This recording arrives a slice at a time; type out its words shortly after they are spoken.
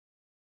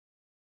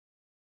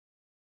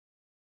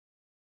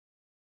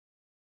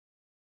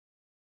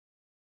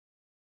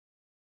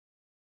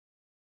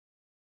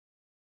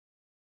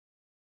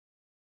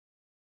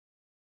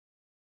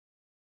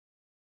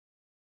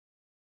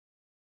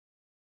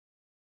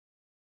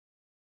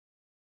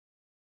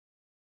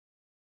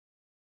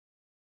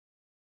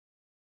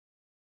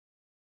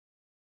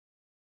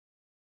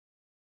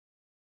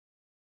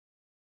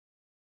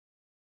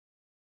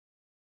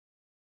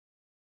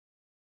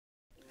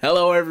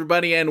Hello,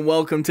 everybody, and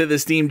welcome to the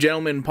Esteemed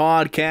Gentlemen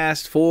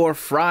podcast for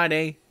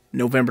Friday,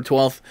 November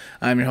 12th.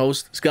 I'm your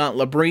host, Scott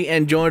Labrie,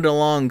 and joined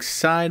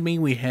alongside me,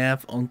 we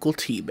have Uncle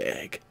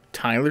Teabag,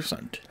 Tyler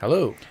Sunt.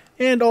 Hello.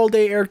 And all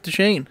day Eric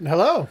Deshane.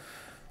 Hello.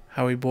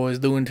 How are you boys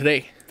doing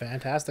today?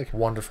 Fantastic.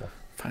 Wonderful.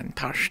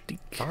 Fantastic.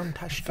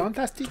 Fantastic.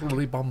 Fantastic.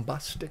 Totally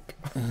bombastic.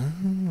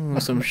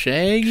 Some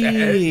shaggy.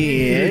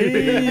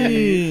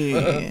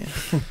 Hey.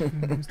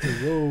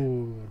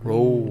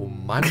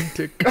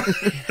 Romantic.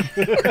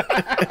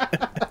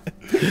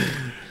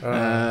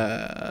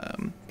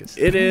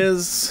 It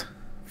is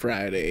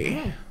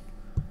Friday.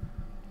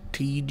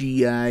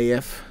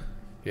 TGIF.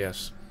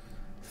 Yes.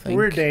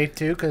 Weird day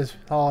too, because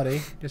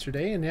holiday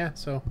yesterday, and yeah,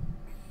 so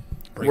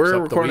We're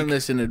recording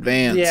this in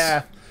advance.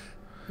 yeah.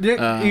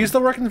 Are you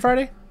still working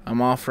Friday?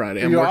 I'm off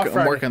Friday. You're off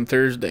Friday. I'm working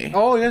Thursday.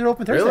 Oh, you guys are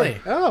open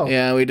Thursday. Really? Oh,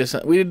 Yeah,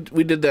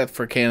 we did that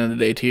for Canada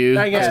Day too.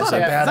 I guess That's not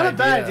a bad it's not a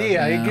bad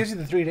idea. idea. Yeah. It gives you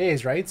the 3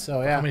 days, right?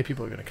 So yeah, How many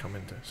people are going to come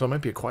into? So it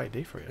might be a quiet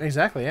day for you,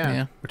 exactly. Yeah,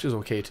 Yeah. which is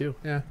okay too.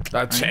 yeah.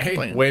 That's I ain't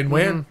complaining.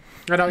 win-win.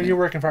 I know you're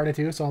working Friday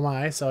too, so am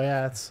I. So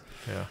yeah, it's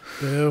Yeah.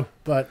 boo.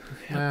 But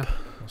yeah,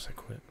 Unless I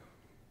quit.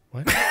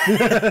 What?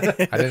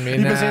 I didn't mean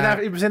you've been saying that.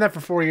 that. You've been saying that for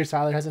 4 years,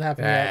 Tyler. Hasn't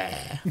happened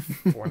yet.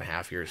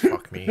 4.5 years.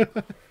 Fuck me.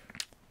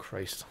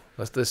 Christ.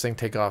 Let this thing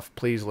take off.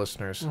 Please,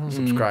 listeners.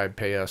 Subscribe.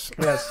 Pay us.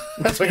 Yes.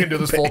 So I can do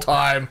this full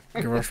time.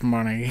 Give us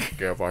money.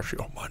 Give us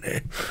your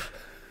money.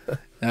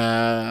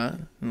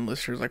 And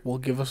listeners like, well,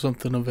 give us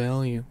something of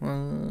value.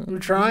 We're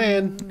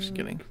trying. Just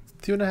kidding.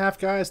 2.5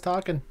 guys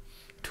talking.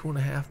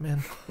 2.5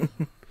 men.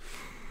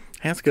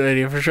 That's a good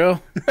idea for a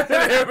show.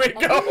 There we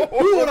go.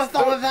 Who would have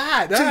thought of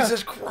that?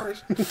 Jesus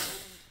Christ.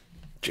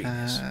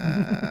 Genius.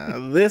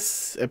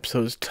 This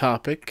episode's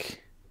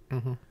topic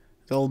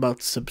is all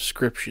about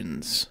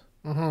subscriptions.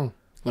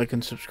 Like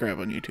and subscribe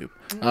on YouTube.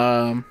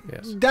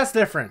 Yes. That's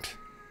different.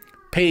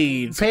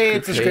 Paid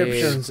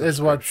Subscriptions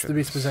is what's to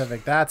be subscriptions.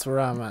 specific. That's where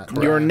I'm at.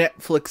 Your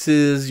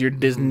Netflixes, your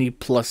Disney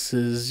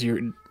Pluses, your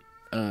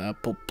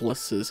Apple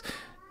Pluses.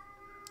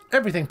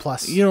 Everything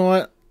plus. You know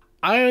what?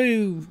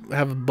 I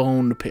have a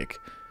bone to pick.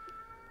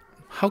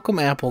 How come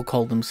Apple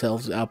called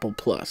themselves Apple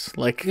Plus?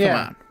 Like,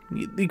 Yeah. come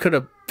on. You could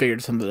have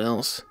figured something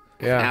else.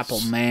 Yeah. Apple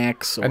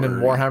Max or... And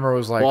then Warhammer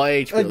was like, Well,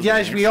 HBO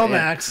yeah, HBO yeah.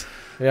 Max.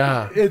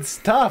 yeah. It's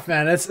tough,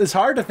 man. It's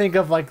hard to think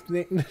of like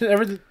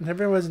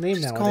everyone's name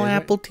Just now. call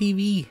Apple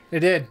TV. It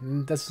did.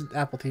 That's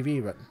Apple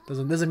TV, but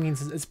doesn't mean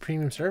it's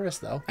premium service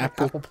though. Like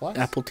Apple Plus.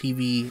 Apple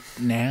TV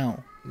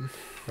now.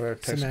 Better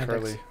text Semantics.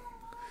 Curly.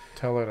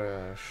 Tell her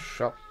to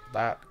shut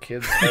that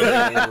kid's face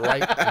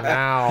right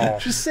now.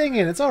 She's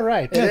singing. It's all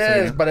right. It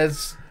is, but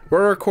it's...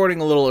 We're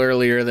recording a little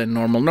earlier than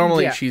normal.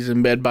 Normally Yeah. she's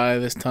in bed by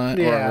this time.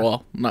 Yeah. Or,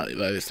 well, not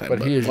by this time, But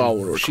but he is, while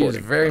we're she's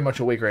recording. very much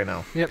awake right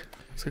now. Yep.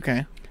 It's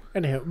okay.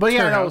 Anywho, but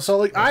yeah, her no. house. So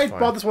like, I That's brought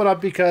fine. this one up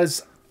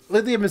because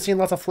lately I've been seeing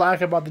lots of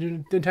flack about the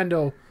new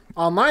Nintendo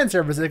online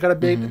service. They got a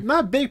big,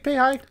 not big pay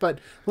hike, but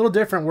a little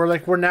different.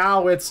 Where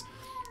now it's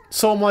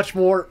so much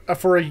more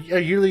for a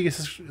yearly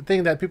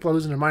thing that people are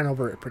losing their mind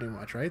over it, pretty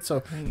much, right?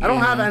 So I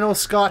don't have. I know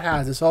Scott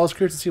has it, so I was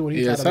curious to see what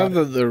he Yeah, thought it's not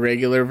about it. the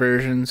regular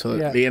version. So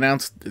Yeah. they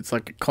announced it's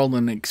like called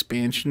an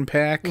expansion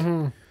pack.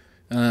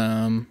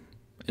 And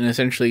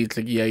essentially it's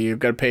like, yeah, you've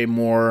got to pay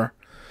more.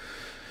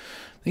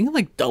 I think it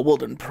like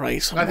doubled in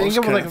price. I think almost,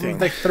 it was kinda thing.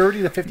 like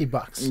 $30 to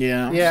 $50.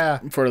 Yeah. Yeah.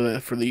 For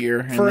the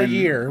year. And For a then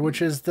year,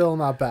 which is still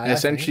not bad. I think,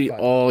 essentially but-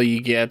 all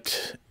you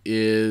get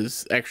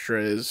is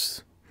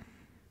extras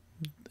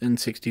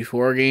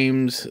N64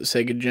 games,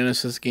 Sega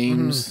Genesis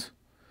games,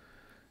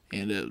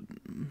 and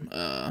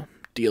a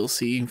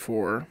DLC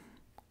for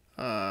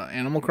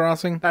Animal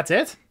Crossing. That's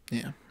it.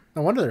 Yeah.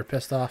 No wonder they're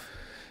pissed off.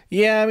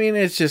 Yeah, I mean,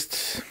 it's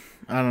just,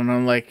 I don't know,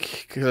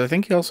 like, because I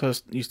think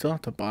you still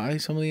have to buy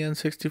some of the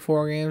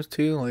N64 games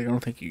too. Like, I don't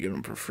think you get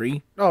them for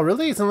free. Oh,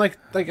 really? It's not like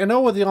I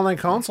know with the online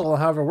console,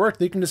 however it worked,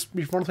 you can just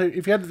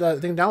if you had the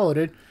thing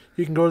downloaded,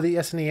 you can go to the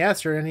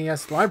SNES or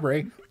NES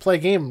library, play a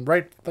game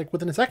right like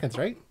within seconds,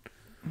 right?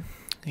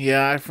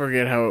 Yeah, I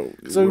forget how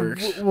it So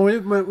works. when we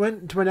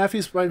went to my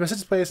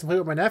sister's place and played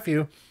with my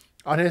nephew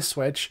on his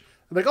Switch,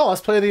 I'm like, oh,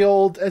 let's play the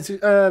old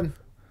Super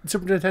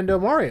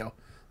Nintendo Mario.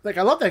 Like,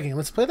 I love that game.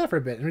 Let's play that for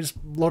a bit. And we just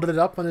loaded it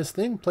up on this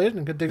thing, played it,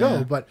 and good to go.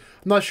 Yeah. But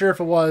I'm not sure if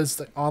it was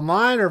like,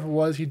 online or if it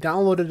was he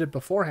downloaded it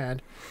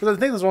beforehand. But I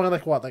think it was only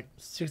like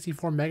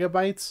 64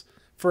 megabytes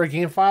for a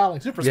game file,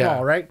 like super Yeah.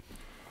 small, right?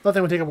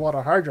 Nothing would take up a lot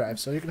of hard drive,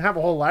 so you can have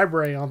a whole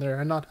library on there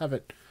and not have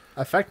it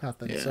affect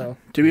nothing. Yeah. So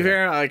To be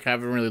fair, like, I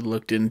haven't really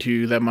looked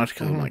into that much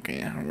because I'm like,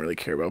 yeah, I don't really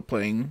care about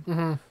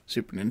playing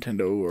Super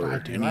Nintendo or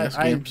NES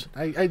games.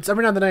 I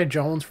every now and then I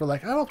Jones for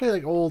like I don't play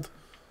like old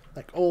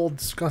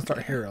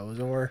Gunstar Heroes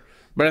or.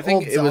 But I think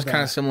old it was Zelda.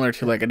 kind of similar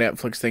to like a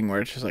Netflix thing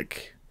where it's just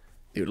like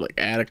they would like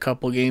add a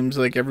couple games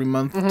like every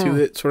month to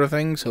it, sort of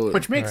thing. So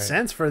Which makes Right.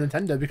 sense for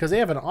Nintendo because they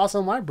have an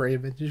awesome library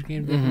of vintage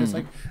games. It's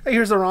like, hey,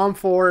 here's the ROM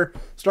for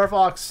Star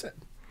Fox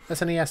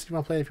SNES. You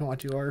want to play it if you want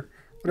to, or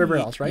whatever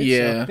else, right?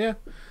 Yeah. So, yeah.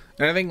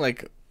 and I think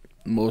like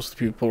most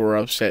people were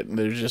upset, and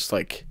there's just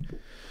like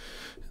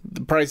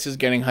the price is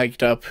getting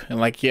hiked up, and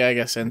like, yeah, I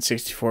guess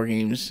N64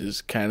 games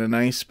is kind of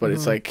nice, but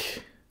it's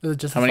like Is it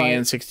just How many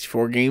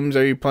N64 games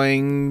are you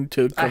playing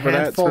to cover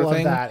that sort of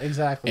thing? That,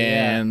 exactly.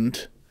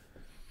 And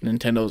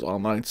Nintendo's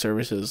online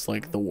service is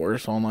like the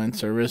worst online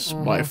service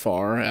by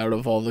far out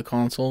of all the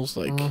consoles.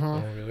 Like,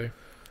 Oh, really?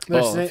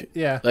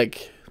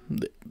 Like,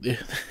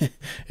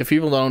 if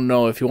people don't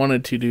know, if you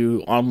wanted to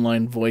do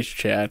online voice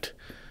chat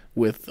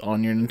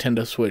on your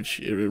Nintendo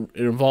Switch, it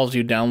involves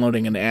you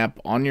downloading an app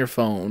on your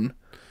phone,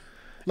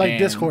 like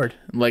Discord,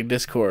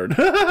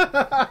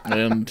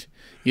 and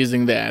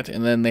using that,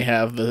 and then they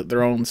have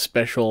their own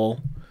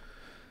special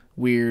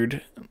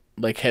weird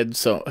like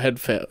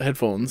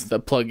headphones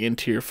that plug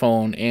into your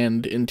phone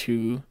and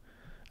into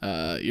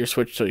your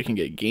Switch, so you can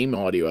get game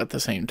audio at the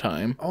same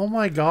time. Oh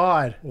my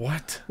god!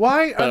 What?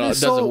 Why? But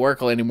it doesn't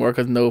work anymore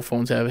because no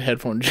phones have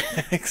headphone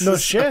jacks. No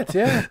shit.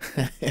 Yeah.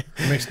 It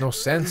makes no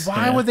sense.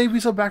 Why would they be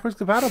so backwards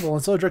compatible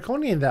and so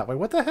draconian that way?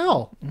 What the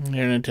hell?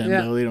 They're Nintendo.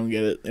 Yeah. They don't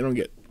get it. They don't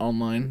get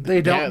online.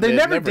 They don't. They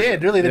never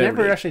did. Really, they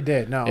never actually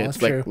did. No, it's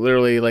that's like true.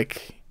 Literally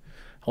like.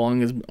 How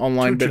long has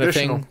online been a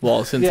thing?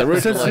 Well, since the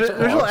original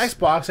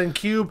Xbox and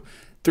Cube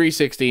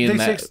 360 and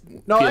that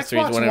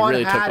PS3 is when it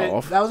really took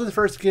off. That was the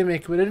first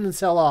gimmick, but it didn't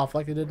sell off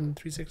like it did in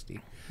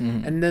 360.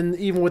 And then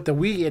even with the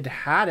Wii, it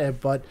had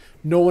it, but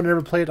no one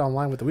ever played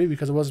online with the Wii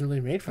because it wasn't really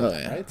made for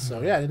that, right?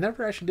 So yeah, it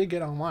never actually did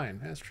get online.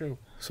 That's true.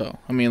 So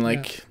I mean,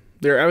 like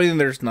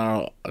there's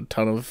not a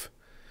ton of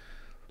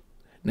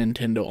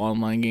Nintendo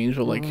online games,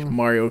 but like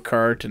Mario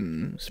Kart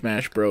and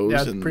Smash Bros.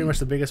 Yeah, and pretty much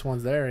the biggest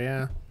ones there.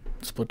 Yeah.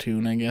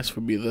 Splatoon, I guess,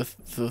 would be the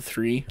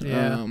three.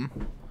 Yeah.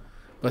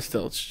 But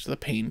still, it's just a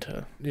pain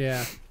to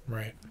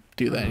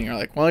do that. And you're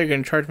like, well, you're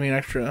going to charge me an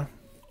extra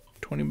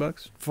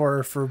 $20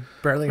 for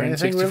barely for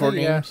anything. 64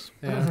 really? games.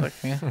 Yeah. Like,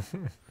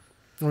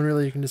 When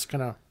really you can just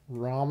kind of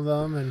ROM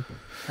them and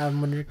have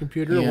them on your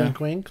computer. Wink,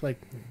 wink.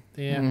 Like,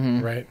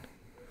 right.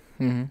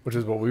 Which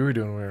is what we were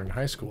doing when we were in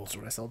high school. That's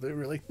what I still do,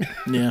 really.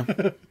 Yeah.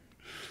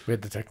 We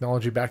had the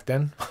technology back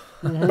then.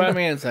 But I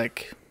mean, it's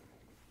like,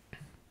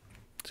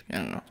 I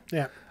don't know.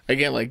 Yeah. I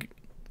get like,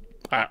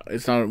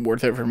 it's not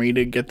worth it for me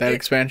to get that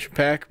expansion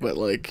pack, but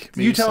like,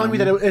 you telling me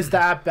that it is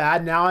that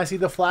bad now? I see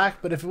the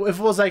flack, but if it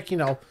was like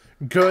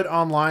good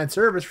online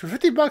service for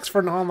 $50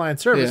 for an online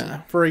service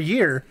for a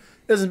year,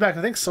 isn't bad.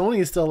 I think Sony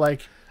is still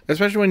like,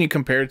 especially when you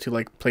compare it to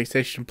like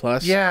PlayStation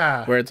Plus,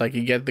 where it's like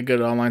you get the good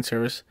online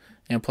service,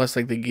 and plus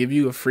like they give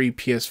you a free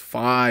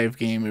PS5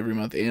 game every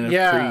month and a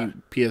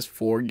free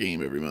PS4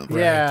 game every month.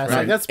 Yeah,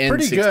 so that's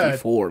pretty good.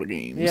 N64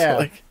 games. Yeah.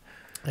 Like,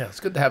 yeah,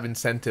 it's good to have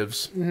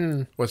incentives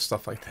with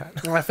stuff like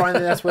that. And I find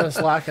that's what it's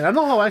lacking. I don't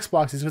know how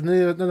Xbox is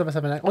because none of us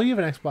have an. Oh, you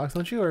have an Xbox,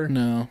 don't you? Or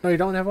no, you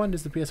don't have one.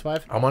 Just the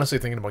PS5. I'm honestly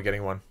thinking about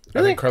getting one.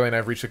 Really? I think Carly and I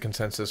have reached a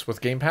consensus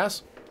with Game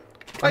Pass.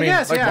 I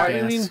guess, like, yeah.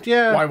 I mean,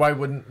 yeah. Why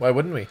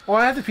wouldn't we? Well,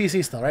 I have the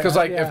PC still, right? Because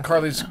if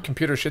Carly's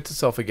computer shits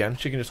itself again,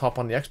 she can just hop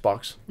on the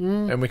Xbox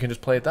and we can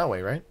just play it that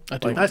way, right?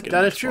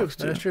 That is true.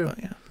 That is true.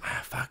 Yeah.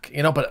 Fuck.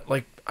 But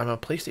like, I'm a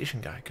PlayStation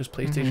guy because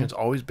PlayStation's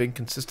always been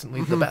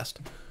consistently the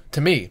best. To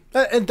me.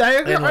 And I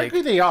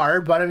agree they are,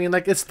 but I mean,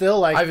 like, it's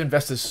still like... I've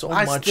invested so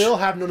much. I still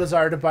have no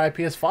desire to buy a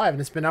PS5, and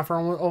it's been out for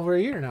over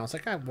a year now. It's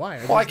like, why?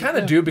 Well, I kind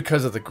of do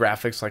because of the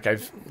graphics. Like,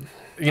 I've...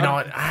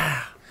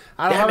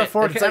 I don't have a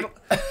 4K.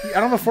 I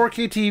don't have a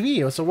 4K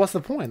TV, so what's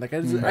the point? Like,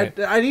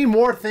 I need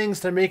more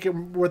things to make it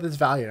worth its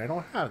value. I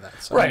don't have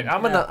that. So, right.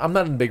 I'm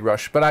not in a big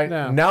rush, but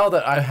now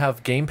that I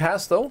have Game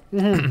Pass though,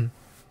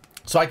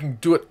 so I can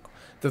do it.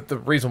 The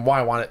reason why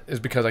I want it is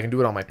because I can do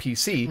it on my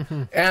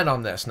PC and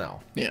on this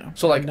now. Yeah.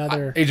 So like,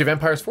 Age of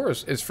Empires 4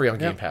 is free on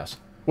Game Pass,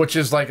 which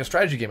is like a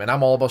strategy game, and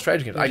I'm all about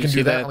strategy games. I can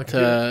do that on the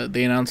computer.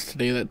 They announced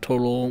today that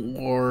Total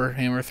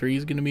Warhammer 3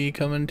 is going to be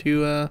coming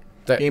to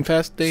Game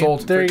Pass Day.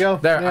 Sold. There you go.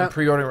 I'm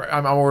pre-ordering.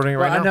 I'm ordering it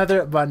right now.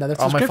 Another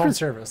subscription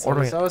service. That's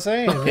what I was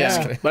saying.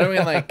 Yeah. But I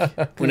mean,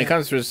 like, when it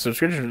comes to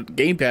subscription,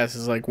 Game Pass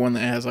is like one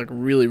that has like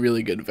really,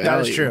 really good value.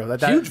 That is true.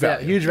 Huge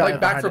value. Huge value.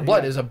 Like Back 4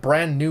 Blood is a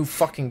brand new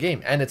fucking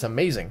game, and it's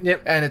amazing.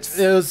 Yep. And it's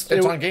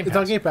on Game Pass. It's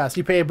on Game Pass.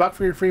 You pay $1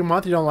 for your free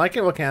month. You don't like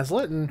it, we'll cancel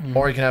it. And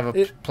or you can have a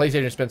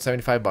PlayStation spend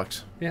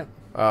 $75. Yeah.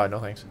 No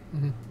thanks.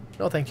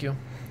 No thank you.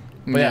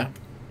 But yeah.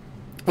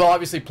 Well,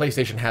 obviously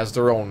PlayStation has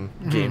their own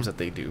games that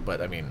they do, but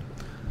I mean,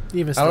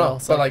 even still, I don't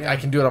know. But like, I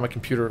can do it on my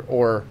computer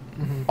or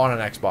on an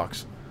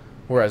Xbox,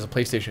 whereas a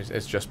PlayStation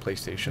is just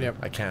PlayStation. Yep.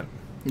 I can't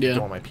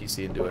go on my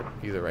PC and do it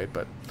either, right?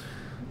 But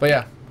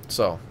yeah.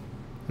 So.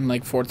 And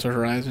like Forza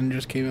Horizon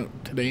just came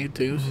out today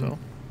too, so.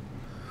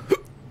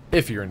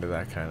 If you're into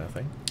that kind of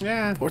thing.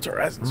 Yeah. Forza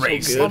Horizon's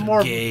Race so good.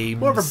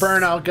 More of a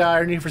Burnout guy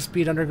or Need for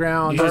Speed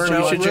Underground. You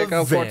should check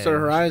out Forza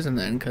Horizon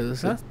then,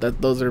 because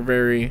those are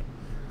very...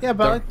 Yeah,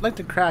 but I like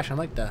the Crash. I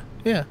like that.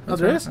 Yeah.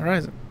 There is?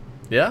 Horizon.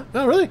 Yeah?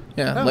 Oh, really?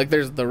 Yeah, like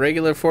there's the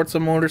regular Forza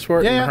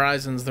Motorsport, and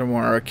Horizon's they're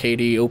more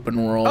arcadey,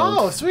 open world.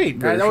 Oh,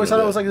 sweet! I always thought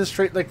it was like this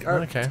straight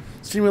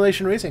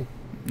simulation racing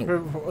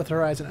with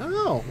Horizon.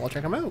 Oh, well,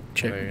 check them out.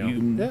 You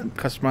can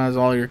customize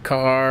all your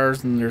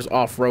cars, and there's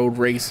off-road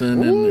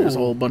racing, and there's a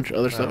whole bunch of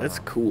other stuff. It's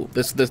cool.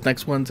 This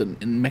next one's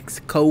in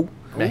Mexico.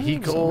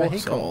 Mexico.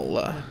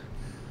 So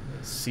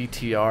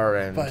CTR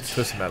and But-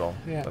 Twisted Metal.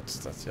 yeah. That's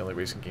the only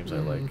racing games I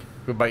like.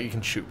 But you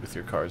can shoot with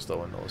your cars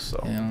though in those.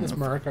 So. Yeah, This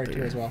Mario Kart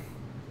too as well.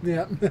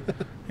 Yeah.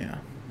 Yeah.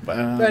 But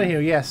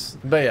anywho, yes.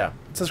 But yeah,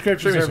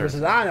 Subscription Streaming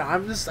services. I know.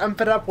 I'm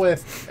fed up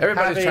with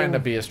everybody's having- trying to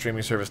be a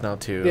streaming service now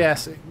too.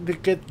 Yes,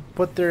 they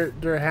put their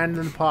hand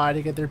in the pie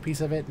to get their piece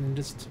of it, and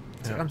just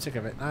I'm sick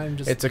of it.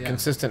 It's a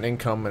consistent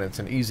income, and it's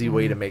an easy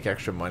way to make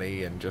extra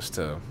money, and just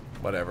to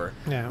whatever.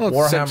 Yeah. Well, it's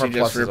Warhammer essentially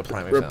Plus just is a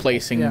prime example.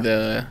 replacing Yeah.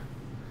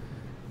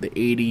 the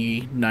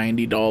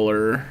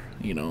 $80-$90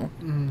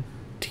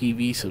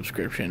 TV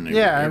subscription.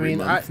 Every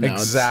month. Now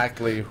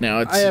exactly. Now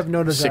it's I have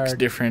no desire- 6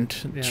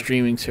 different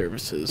streaming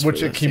services, Which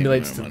for the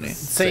accumulates same to amount of money.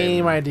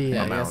 same idea.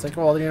 Yeah, amount. it's like,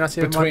 well, you're not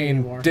saving money Between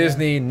anymore.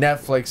 Disney,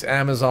 Netflix,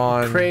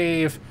 Amazon,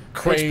 Crave,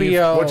 Crave,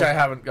 HBO, which I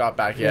haven't got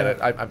back yet.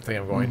 Yeah. I think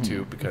I'm going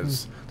to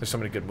because there's so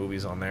many good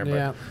movies on there.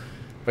 Yeah.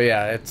 But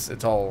yeah, it's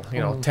all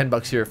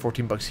 $10 here,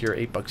 $14 here,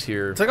 $8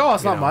 here. It's like, oh,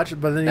 it's you not know. much,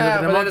 but then you Yeah, look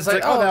at the but month, then it's it's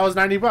like, like, oh, oh, that was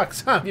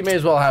 $90. Huh. You may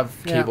as well have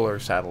Yeah. cable or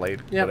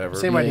satellite, Yeah, whatever.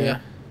 same idea.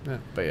 Yeah.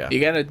 But yeah,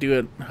 You gotta do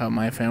it how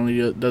my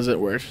family does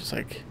it, where it's just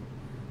like,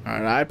 all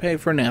right, I pay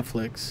for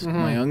Netflix.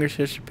 My younger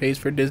sister pays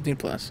for Disney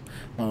Plus.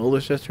 My older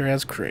sister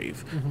has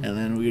Crave, and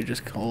then we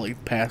just call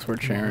it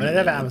password sharing. They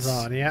have and it's-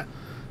 Amazon, yeah.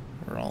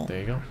 We're all there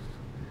you go.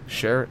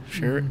 Share it.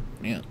 share it.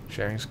 Yeah,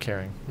 Sharing's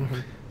caring.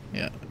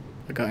 yeah.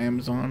 I got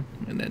Amazon,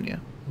 and then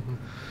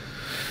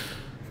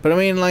But I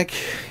mean, like,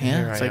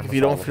 Here it's I like am if you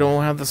with all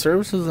don't have the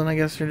services, then I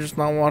guess you're just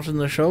not watching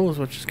the shows,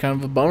 which is kind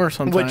of a bummer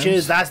sometimes. Which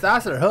is that's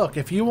their hook.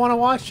 If you want to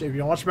watch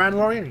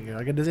Mandalorian, you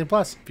gotta get Disney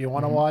Plus. If you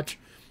want to watch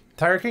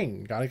Tiger King,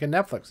 you gotta get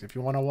Netflix. If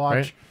you want to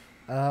watch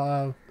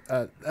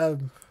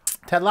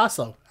Ted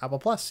Lasso, Apple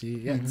Plus.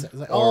 It's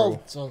like,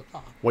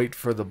 Wait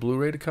for the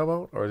Blu-ray to come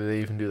out, or do they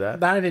even do that?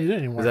 that didn't do it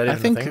anymore. Is that I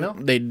even think a thing now?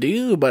 they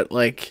do, but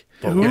like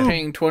Who? you're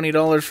paying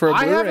 $20 for a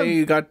I haven't- Blu-ray.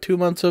 You got 2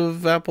 months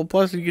of Apple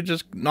Plus. You could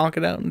just knock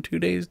it out in 2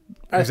 days.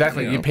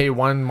 Exactly. you You know. pay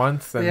 1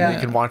 month, and Yeah. you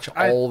can watch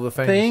I all the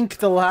things. I think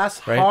the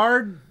last right?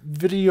 hard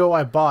video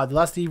I bought, the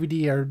last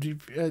DVD or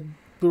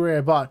Blu-ray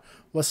I bought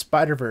was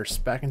Spider-Verse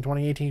back in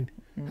 2018.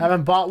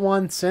 Haven't bought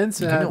one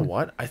since. You know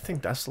what? I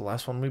think that's the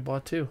last one we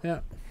bought too. Yeah.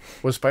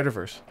 Was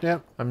Spider-Verse. Yeah.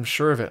 I'm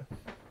sure of it.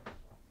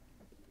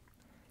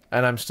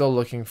 And I'm still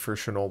looking for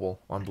Chernobyl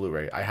on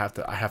Blu-ray. I have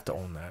to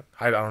own that.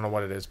 I don't know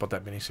what it is about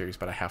that miniseries,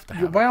 but I have to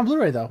have Buy it. on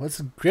Blu-ray though.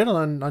 It's great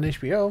on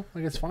HBO.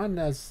 Like it's fine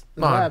as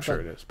No, I'm that, sure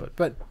but, it is, but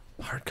but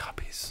hard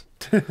copies.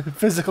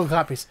 physical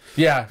copies.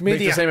 Yeah, make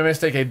Media. the same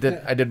mistake I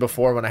did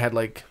before when I had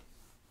like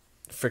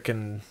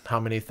freaking how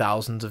many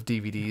thousands of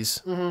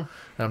DVDs. And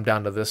I'm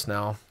down to this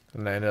now,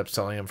 and I ended up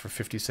selling them for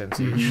 50 cents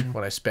each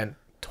when I spent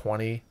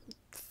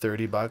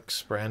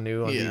 $20-$30 brand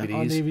new on Yeah. DVDs.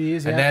 On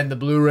DVDs, yeah. And then the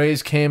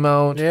Blu-rays came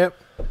out. Yep.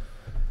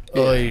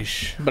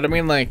 Oish. But I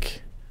mean,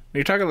 like, when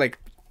you're talking like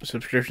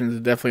subscriptions,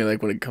 it's definitely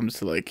like when it comes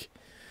to like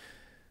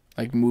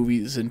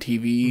movies and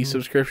TV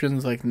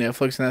subscriptions, like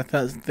Netflix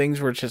and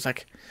things where it's just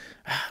like,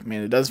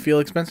 man, it does feel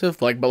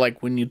expensive. Like, but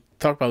like when you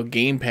talk about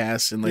Game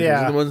Pass and like those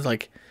are the ones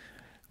like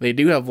they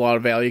do have a lot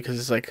of value because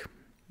it's like,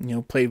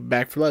 play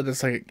Back for Blood.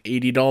 That's like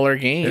 $80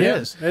 game. It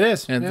is. It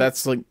is. And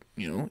that's like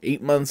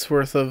 8 months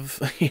worth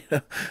of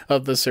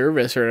of the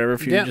service or whatever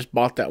if you just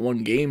bought that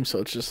one game. So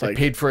it's just like It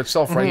paid for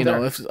itself right there.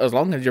 as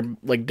long as you're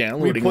like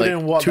downloading put like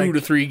in what, 2 like,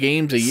 to 3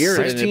 games a year,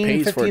 and it 16,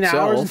 pays for 15 hours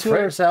itself. into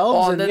it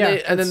ourselves. Oh, and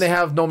and then they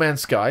have No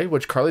Man's Sky,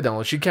 which Carly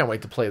downloaded. She can't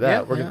wait to play that.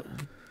 Yeah, We're gonna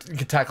you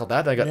can tackle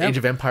that. I got Yeah. Age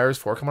of Empires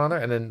 4 coming on there,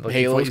 and then like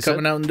Halo's you said,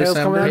 coming out in Halo's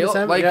December. coming out in Halo,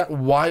 December, like yeah.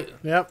 why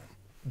Yep.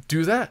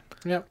 do that?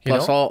 Yep. You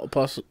know?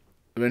 Plus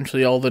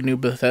eventually all the new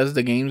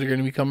Bethesda games are going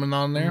to be coming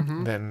on there.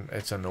 Then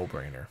it's a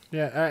no-brainer.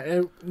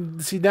 Yeah.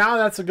 See, now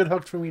that's a good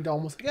hook for me to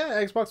almost like,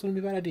 Xbox wouldn't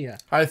be a bad idea.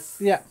 I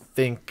Yeah.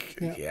 think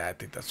Yeah. I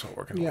think that's what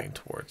we're gonna Yeah. lean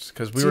towards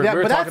because we See, were that- we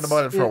were but talking that's-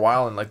 about it for yeah. a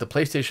while, and like the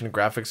PlayStation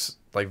graphics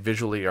like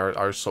visually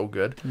are so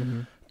good,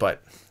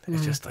 but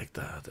it's just like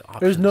the options.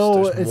 There's no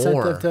more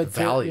incentive to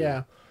value.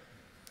 Yeah.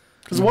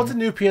 Because what's a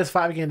new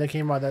PS5 game that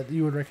came out that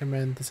you would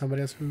recommend to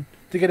somebody else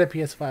to get a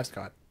PS5,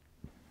 Scott?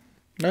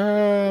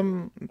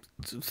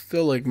 It's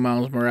still like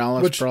Miles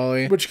Morales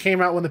probably. Which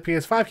came out when the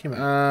PS5 came out.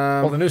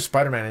 Well, the new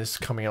Spider-Man is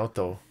coming out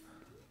though.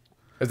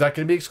 Is that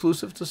going to be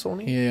exclusive to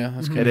Sony? Yeah,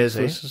 that's It is,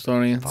 eh?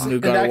 Sony. It's new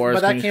And God of War. but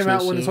is that came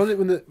out when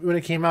exclusive. when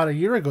it came out a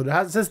year ago.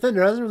 Since then,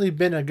 there hasn't really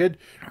been a good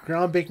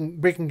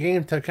groundbreaking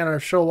game to kind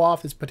of show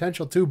off its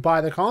potential to buy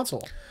the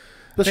console.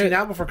 Especially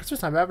now before Christmas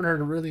time, I haven't heard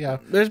a really.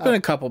 There's been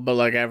a couple, but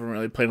like I haven't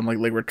really played them.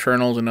 Like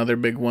Returnal's another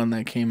big one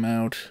that came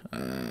out.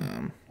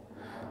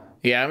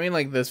 Yeah, I mean,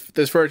 like this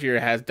first year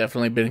has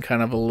definitely been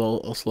kind of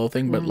a slow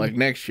thing, but like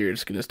next year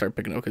it's gonna start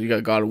picking up because you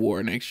got God of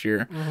War next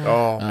year.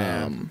 Oh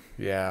man,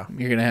 yeah.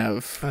 You're gonna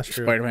have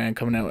true. Spider-Man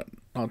coming out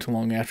not too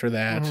long after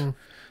that.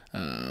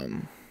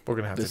 We're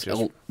gonna have to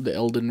just The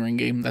Elden Ring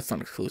game that's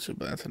not exclusive,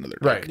 but that's another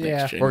right.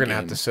 next-gen We're gonna game.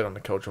 have to sit on the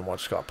couch and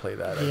watch Scott play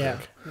that. I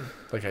think,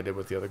 like I did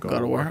with the other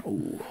God of War.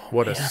 Ooh,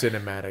 What a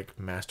cinematic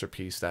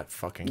masterpiece that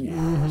fucking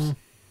game was.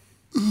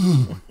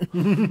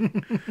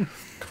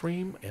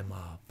 Cream in my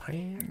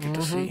pants. Get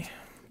to see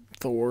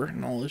Thor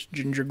and all his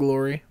ginger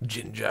glory.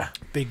 Ginger.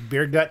 Big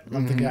beer gut.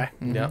 Love the guy.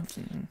 Yeah.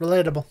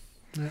 Relatable.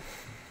 Yeah.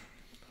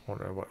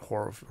 Wonder what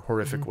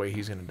horrific way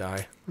he's gonna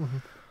die. Yeah.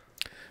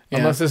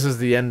 Unless this is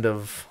the end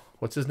of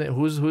what's his name?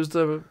 Who's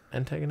the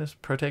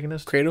protagonist?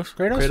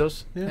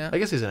 Kratos. Yeah. I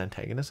guess he's an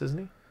antagonist, isn't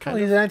he? Well,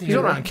 he's an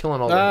anti-hero. He's around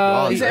killing all the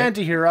gods, he's an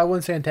anti-hero. I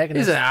wouldn't say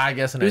antagonist. I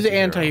guess an He's an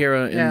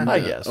anti-hero. anti-hero in I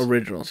the guess.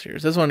 original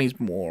series. This one he's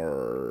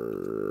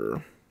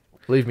more...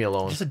 Leave me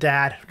alone. Just a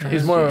dad.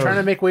 He's more trying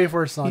to make way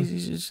for his son.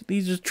 He's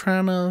just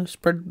trying to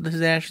spread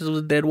his ashes with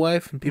a dead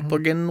wife, and people are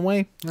getting in the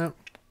way. Yep.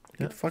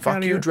 Get the fuck Fuck out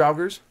of you, here.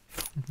 Draugrs.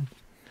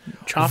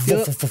 Chop you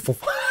up.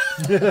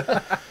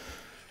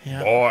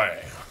 Yeah. Boy.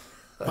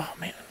 Oh,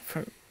 man.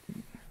 For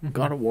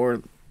God of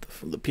War,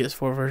 the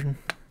PS4 version.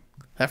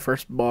 That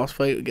first boss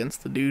fight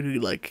against the dude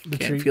who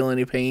can't feel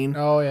any pain.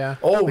 Oh yeah.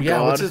 Oh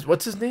yeah. God.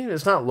 What's his name?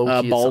 It's not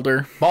Loki.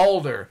 Baldur.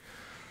 Baldur.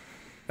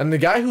 And the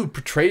guy who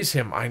portrays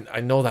him, I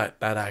know that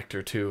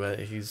actor too.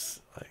 He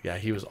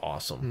was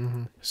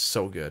awesome.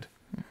 So good.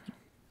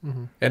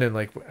 And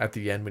then at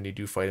the end when you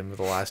do fight him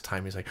the last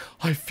time, he's like,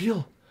 I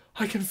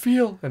can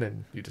feel, and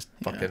then you just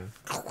fucking.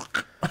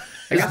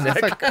 I guess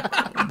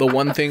that's the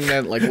one thing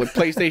that what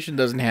PlayStation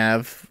doesn't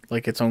have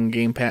its own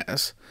Game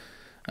Pass.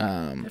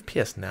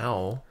 PS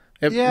Now.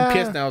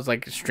 PS Now is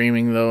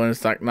streaming though, and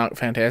it's not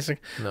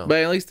fantastic. No. But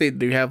at least they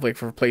do have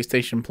for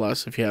PlayStation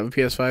Plus. If you have a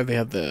PS5, they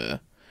have the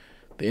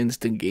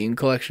instant game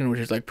collection, which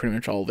is pretty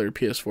much all their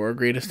PS4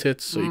 greatest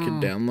hits. So you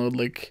can download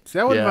See,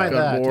 I wouldn't mind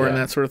God of that. War and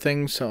that sort of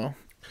thing. So.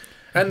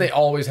 And they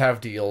always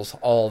have deals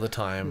all the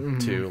time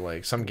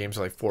too. Some games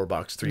are $4,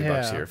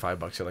 $3 here,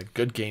 $5 here.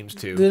 Good games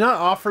too. Do they not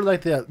offer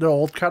the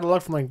old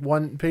catalog from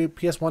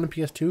PS1 and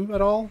PS2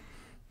 at all?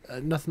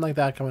 Nothing like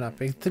that coming up.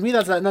 To me,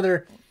 that's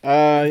another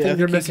thing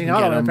you're missing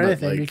out on, if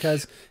anything,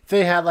 because if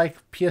they had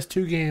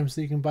PS2 games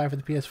that you can buy for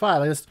the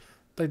PS5, it's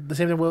the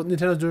same thing what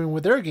Nintendo's doing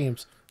with their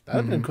games. That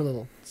would have been a cool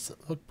little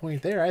hook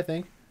point there, I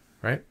think.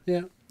 Right?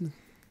 Yeah.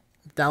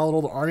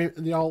 Download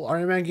the old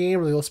Iron Man game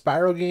or the old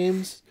Spyro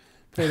games.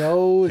 Play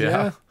those,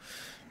 yeah.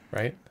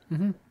 Right?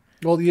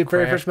 Well, the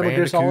very first Metal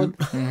Gear Solid.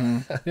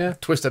 Yeah.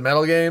 Twisted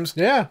Metal games.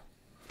 Yeah.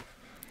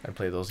 I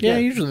play those Yeah,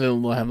 again. usually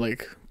they'll have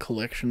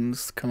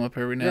collections come up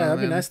every now and then. Yeah,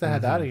 that'd be nice to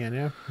have that again,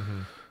 yeah.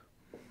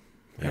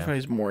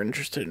 Everybody's more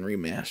interested in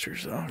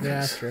remasters, though. Yeah,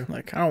 that's true.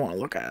 I don't want to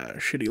look at a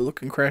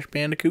shitty-looking Crash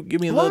Bandicoot. Give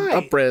me the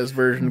up-res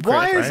version of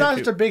Why Crash is that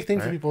Bandicoot. such a big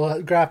thing for people?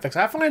 Graphics.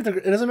 I find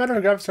it doesn't matter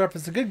if the graphics are up. If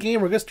it's a good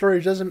game or a good story,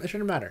 it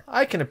shouldn't matter.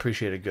 I can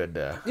appreciate a good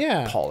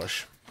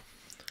polish.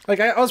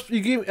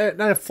 You gave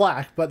not a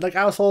flack, but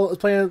I was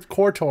playing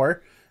KOTOR,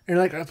 and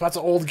that's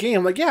an old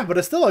game. Yeah, but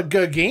it's still a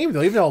good game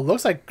though, even though it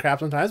looks like crap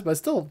sometimes. But it's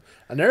still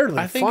a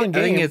nerdly fun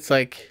game. I think it's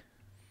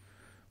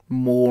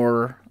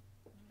more.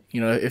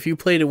 If you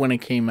played it when it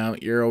came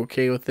out, you're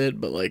okay with it.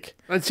 But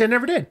I'd say I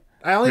never did.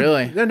 I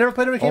never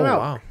played it when it came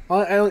out.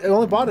 Wow. I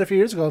only bought it a few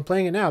years ago. I'm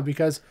playing it now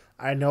because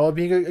I know it'd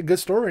be a good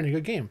story and a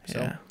good game. So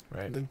yeah,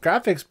 right. The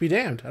graphics be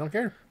damned. I don't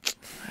care.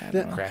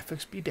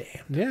 Graphics be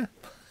damned. Yeah.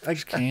 I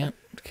just can't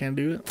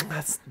do it.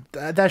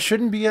 That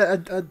shouldn't be a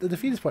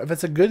defeatist point. If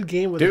it's a good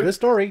game with a good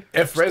story,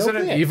 if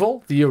Resident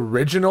Evil, the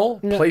original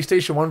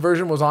PlayStation 1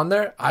 version, was on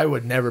there, I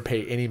would never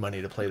pay any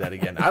money to play that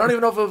again. I don't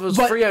even know if it was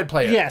free. I'd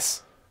play it.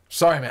 Yes.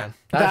 Sorry, man.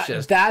 That's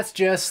just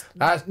just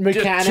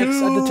mechanics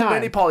too at the time.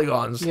 many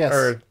polygons, Yes.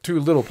 or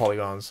too little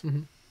polygons,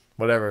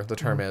 whatever the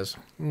term is.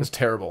 It's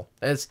terrible.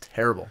 It's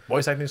terrible.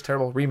 Voice acting is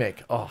terrible.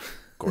 Remake. Oh,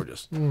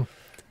 gorgeous,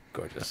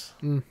 gorgeous.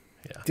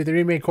 Yeah. Did they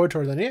remake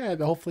KOTOR? Then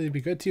hopefully it'd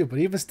be good too. But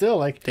even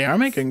still, they are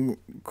making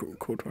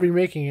KOTOR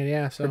remaking it.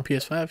 Yeah, so for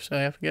PS5, so I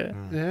have to get it.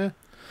 Yeah,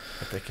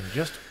 But they can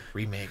just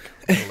remake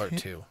Alert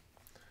 2.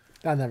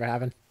 that'll never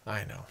happen.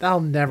 I know. That'll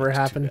never It's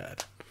happen. Too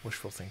bad.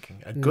 Wishful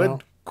thinking. A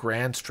good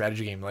grand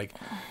strategy game.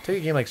 Take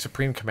a game like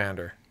Supreme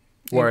Commander,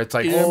 where it's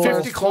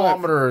 50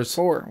 kilometers.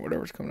 4,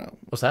 whatever's coming out.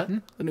 What's that?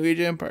 The New Age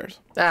of Empires.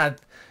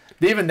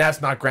 Even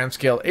that's not grand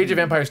scale. Age of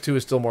Empires 2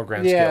 is still more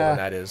grand scale than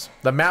that is.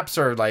 The maps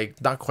are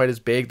not quite as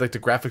big. The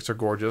graphics are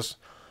gorgeous.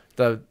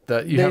 You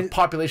have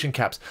population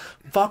caps.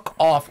 Fuck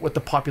off with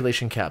the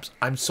population caps.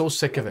 I'm so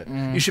sick of it.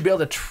 You should be able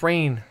to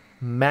train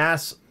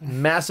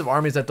massive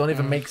armies that don't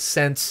even make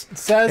sense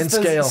in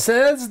scale.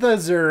 Says the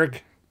Zerg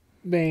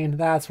main.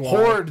 That's why.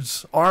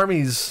 Hordes,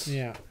 armies.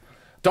 Yeah.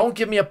 Don't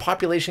give me a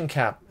population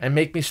cap and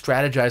make me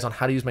strategize on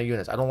how to use my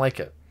units. I don't like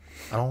it.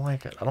 I don't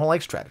like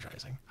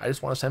strategizing. I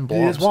just want to send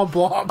blobs. You just want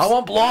blobs. I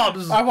want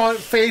blobs. I want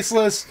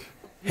faceless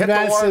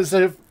masses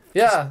that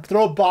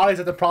throw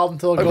bodies at the problem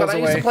until it goes away. I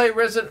used to play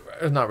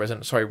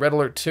Red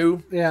Alert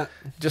 2. Yeah.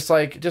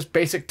 Just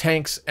basic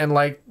tanks, and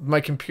my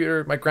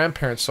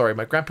grandparents'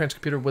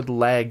 computer would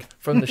lag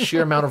from the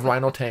sheer amount of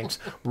Rhino tanks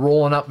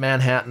rolling up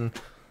Manhattan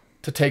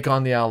to take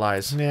on the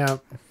Allies. Yeah.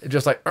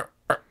 Just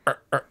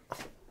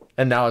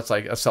and now it's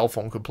a cell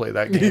phone could play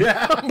that game.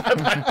 Yeah.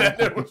 Back then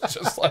it was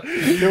just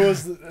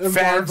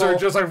fans Marvel. are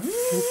just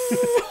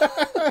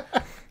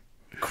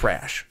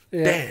crash.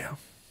 Yeah. Damn.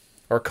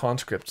 Or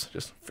conscripts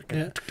just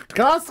freaking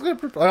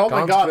Conscript. Oh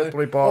my god.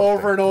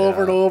 Over and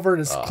over and over,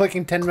 and it's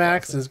clicking 10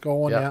 max is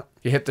going. Yeah.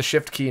 You hit the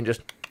shift key and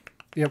just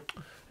Yep.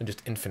 and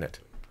just infinite.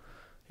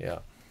 Yeah.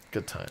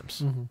 Good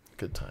times.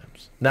 Good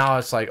times. Now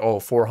it's like, oh,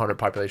 400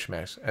 population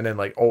max. And then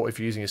like, oh, if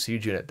you're using a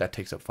siege unit, that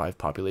takes up 5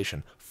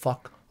 population.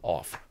 Fuck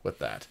off with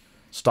that.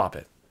 Stop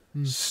it.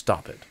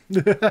 Stop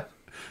it.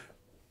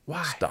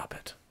 Why? Stop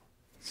it.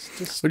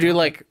 Would you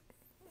like,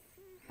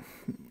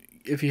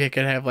 if you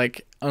could have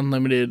like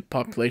unlimited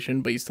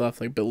population, but you still have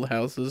to like build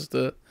houses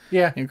to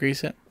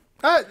increase it?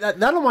 I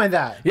don't mind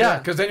that. Yeah,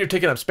 because then you're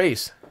taking up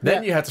space.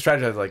 Then you have to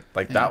strategize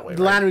like that way.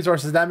 The land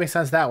resources, that makes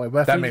sense that way.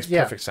 But that makes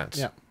perfect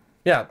sense.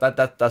 Yeah,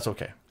 that's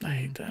okay. I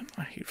hate that.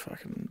 I hate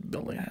fucking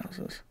building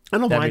houses. I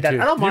don't mind that.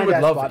 I don't mind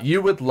that.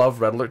 You would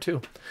love Red Alert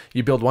too.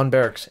 You build 1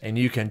 barracks and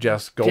you can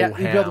just go ham.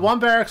 You build 1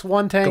 barracks,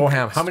 1 tank. Go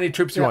ham. How many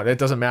troops you want? It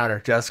doesn't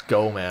matter. Just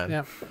go, man.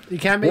 Yeah. You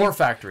can't make war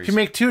factories. If you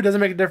make 2, it doesn't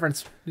make a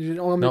difference. You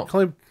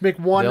only make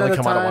 1 they only at a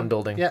come time. out of 1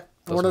 building. Yeah,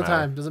 doesn't 1 at a matter.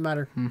 time. Doesn't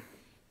matter.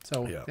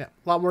 So a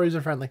lot more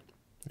user friendly.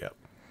 Yep.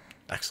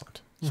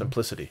 Excellent.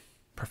 Simplicity.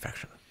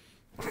 Perfection.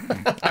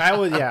 I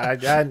would. Yeah.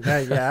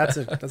 That's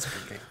a good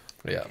game.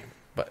 Yeah.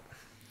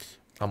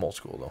 I'm old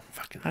school though.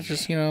 I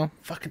just,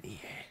 fucking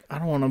EA. I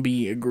don't want to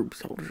be a group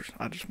soldier.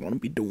 I just want to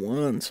be the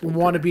one soldier. You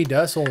want to be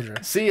the soldier.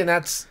 See, and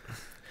that's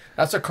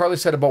what Carly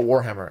said about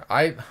Warhammer.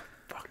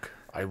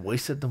 I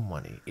wasted the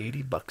money,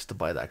 $80 to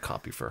buy that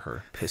copy for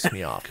her. Pissed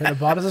me off. Could have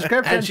bought a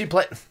subscription. And she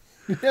played.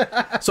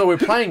 So we're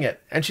playing it,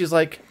 and she's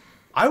like,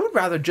 I would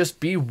rather just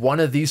be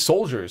one of these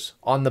soldiers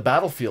on the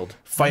battlefield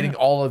fighting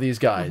all of these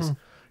guys.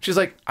 She's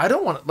like, I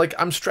don't want, like,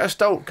 I'm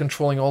stressed out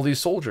controlling all these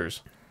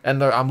soldiers,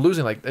 and I'm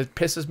losing. Like, it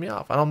pisses me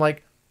off, and I'm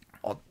like,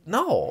 oh,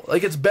 no,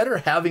 like, it's better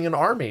having an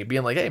army,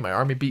 being like, hey, my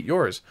army beat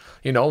yours,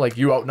 like,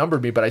 you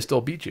outnumbered me, but I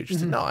still beat you. She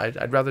said, no,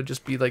 I'd rather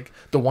just be like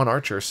the one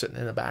archer sitting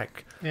in the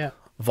back,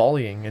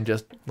 volleying and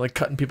just like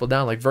cutting people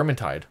down like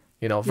Vermintide.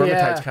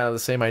 Vermintide's kind of the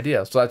same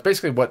idea. So that's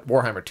basically what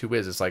Warhammer 2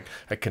 is. It's like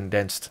a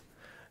condensed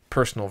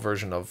personal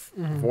version of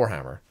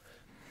Warhammer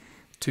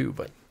 2,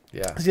 but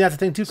yeah. See, that's the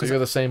thing too. So you're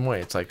the same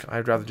way. It's like,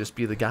 I'd rather just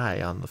be the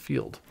guy on the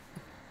field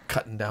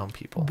cutting down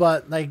people.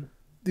 But like,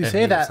 you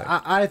say that,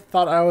 like, I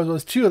thought I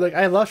was too. Like,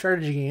 I love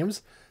strategy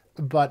games,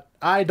 but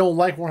I don't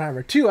like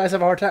Warhammer 2. I just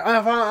have a hard time. I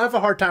have a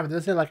hard time with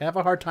this. Like, I have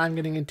a hard time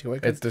getting into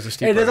it. It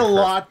is a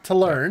lot to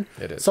learn.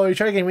 Yeah, it is. So you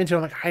try to get me into it,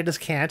 I'm like, I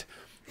just can't.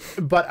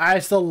 But I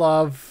still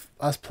love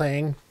us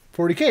playing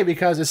 40K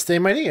because it's the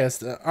same idea. It's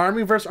the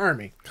army versus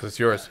army. Because it's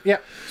yours. Yeah.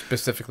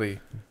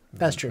 Specifically.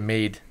 That's true.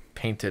 Made,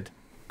 painted,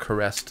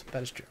 caressed.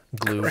 That is true.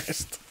 Glued.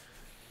 Caressed.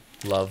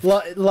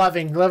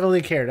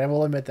 Lovingly cared. I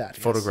will admit that.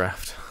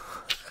 Photographed.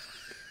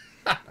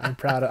 Yes. I'm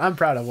proud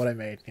of what I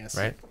made. Yes.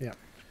 Right? Yeah.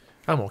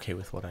 I'm okay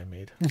with what I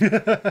made.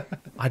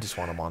 I just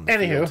want them on the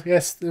field.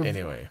 Yes.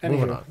 Anyway,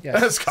 moving on.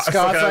 Yes. Scott's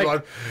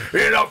like,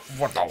 enough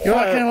with the Warhammer. You're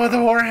looking with the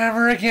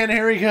Warhammer again.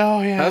 Here we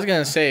go. Yeah. I was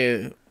going to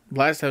say,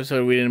 last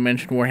episode we didn't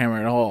mention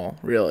Warhammer at all,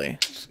 really.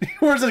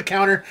 Where's the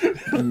counter?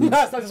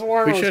 That's not just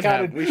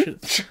Warhammer. We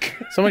should.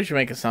 Somebody should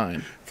make a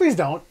sign. Please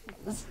don't.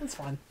 That's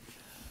fine.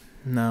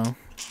 No.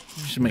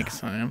 We should make a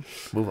sign.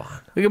 Move on.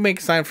 We can make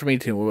a sign for me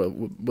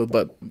too,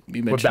 but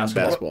you mentioned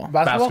basketball.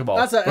 Basketball?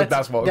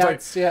 Basketball.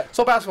 It's like,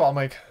 so basketball, I'm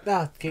like...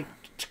 Okay.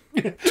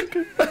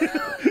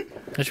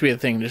 That should be a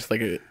thing, just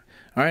like all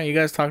right, you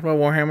guys talked about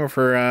Warhammer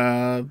for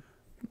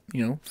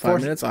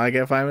 5 minutes. I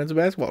get 5 minutes of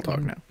basketball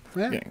talk now.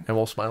 Yeah. Okay. And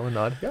we'll smile and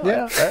nod.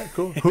 Yeah.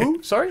 Cool.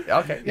 Who? Sorry?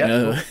 Okay.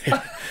 Yeah. Cool.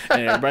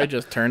 And everybody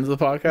just turns the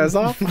podcast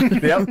off.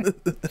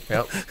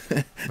 Yep.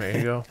 There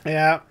you go.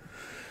 Yeah.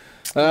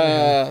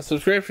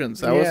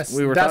 Subscriptions. That's what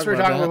we were talking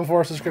about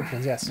before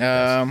subscriptions. Yes.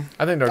 I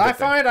think they're. I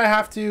find I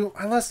have to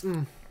unless.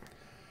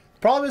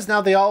 Problem is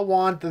now they all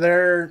want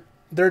their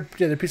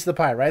piece of the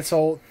pie, right?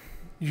 So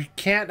you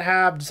can't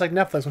have just like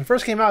Netflix. When it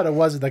first came out, it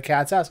was the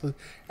cat's ass.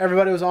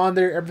 Everybody was on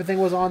there. Everything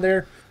was on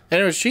there. And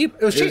it was cheap.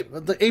 It was cheap.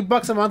 The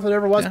 $8 a month,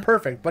 whatever, was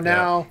perfect. But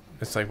now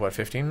it's like what,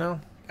 15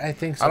 now? I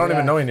think so. I don't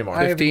even know anymore.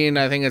 15.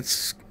 I think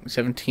it's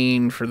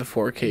 17 for the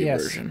 4K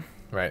version.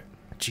 Right.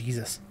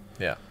 Jesus.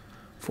 Yeah.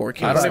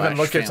 4K. I don't even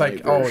look. It's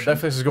like, version.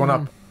 Netflix is going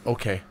up.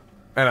 Okay.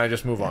 And I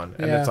just move on.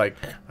 And it's like...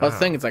 the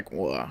thing is like,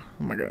 well,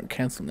 am I going to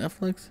cancel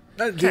Netflix?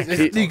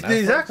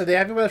 Exactly. They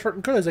have you by the short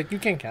and good. It's like, you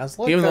can't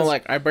cancel it. Even though,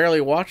 like, I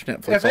barely watch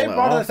Netflix. If they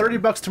bought it at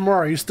 $30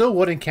 tomorrow, you still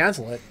wouldn't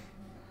cancel it.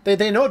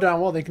 They know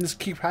damn well they can just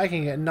keep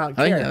hiking it and not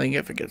care. I think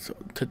if it gets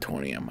to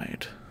 20, I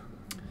might.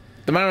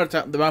 The amount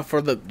of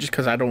time, just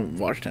because I don't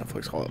watch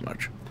Netflix all that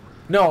much.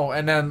 No,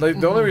 and then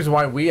the only reason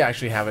why we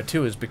actually have it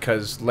too is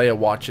because Leia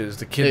watches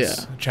the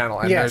kids channel,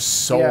 and there's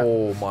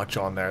so much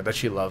on there that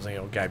she loves.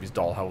 Gabby's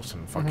Dollhouse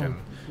and fucking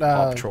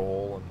Paw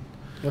Patrol and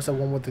what's that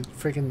one with the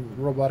freaking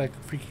robotic,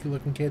 freaky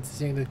looking kids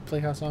singing the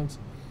Playhouse songs?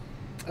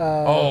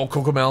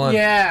 Coco Melon.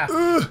 Yeah,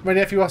 my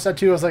nephew watched that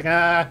too. I was like,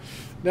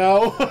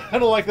 no, I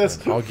don't like this.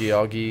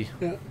 Augie.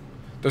 Yeah.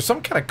 There's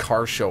some kind of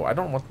car show. I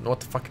don't know what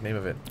the fucking name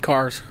of it.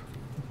 Cars.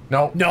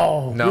 No.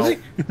 Really?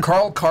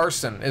 Carl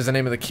Carson is the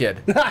name of the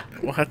kid.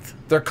 What?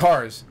 They're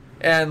cars,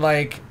 and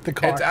like the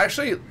car. It's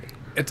actually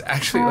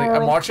like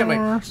I'm watching.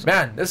 I'm like,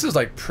 man, this is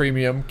like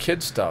premium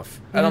kid stuff,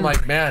 and I'm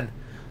like, man,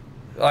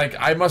 like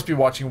I must be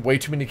watching way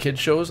too many kid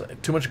shows,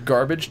 too much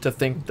garbage to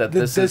think that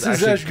this is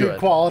actually good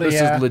quality.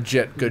 This is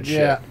legit good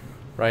shit,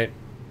 right?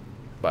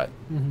 But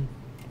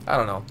I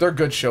don't know. They're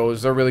good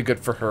shows. They're really good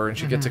for her, and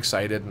she gets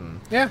excited,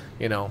 and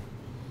you know.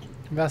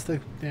 That's the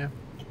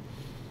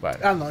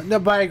But I don't know. No,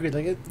 but I agree.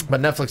 Like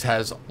but Netflix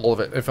has all of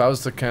it. If I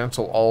was to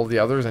cancel all the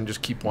others and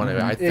just keep one of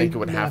it, I think it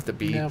would have to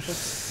be.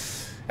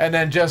 And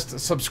then just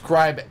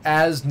subscribe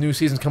as new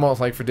seasons come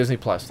out, like for Disney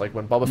Plus. Like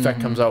when Boba Fett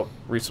comes out,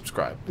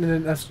 resubscribe. And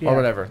then that's, or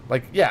whatever.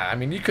 Like, yeah, I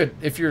mean, you could,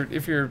 if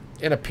you're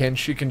in a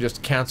pinch, you can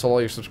just cancel all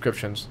your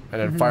subscriptions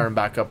and then fire them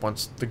back up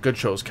once the good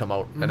shows come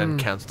out, and then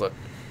cancel it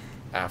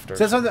after.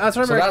 So that's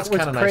what that's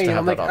kind of nice to have.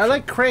 I'm like, I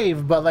like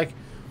Crave, but like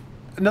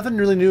nothing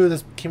really new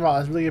that came out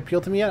has really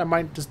appealed to me yet. I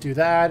might just do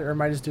that, or I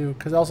might just do,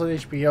 because also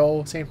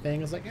HBO, same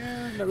thing. It's like,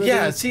 not really.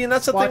 Yeah, see, and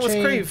that's the thing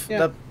with Crave.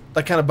 Yeah.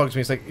 That kind of bugs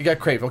me. It's like, you got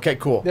Crave. Okay,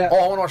 cool. Yeah. Oh,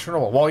 I want to watch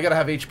Chernobyl. Well, you got to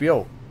have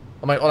HBO.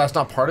 I'm like, oh, that's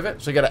not part of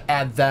it? So you got to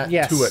add that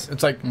to it.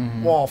 It's like,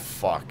 well,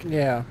 fuck.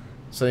 Yeah.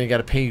 So then you got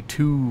to pay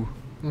two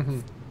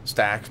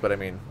stacks, but I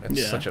mean,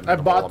 it's such a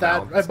minimal bought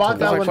that. amount. I bought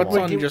that Like, one. what's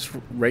on just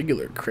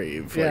regular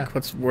Crave? Yeah. Like,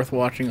 what's worth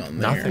watching on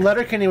there? Nothing.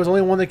 Letterkenny was the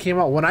only one that came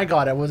out when I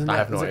got it. Wasn't I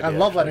have no like, idea, I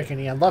love actually.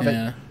 Letterkenny. I love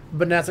it.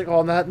 But now it's like,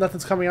 oh,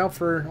 nothing's coming out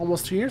for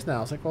almost 2 years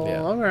now. It's like, well,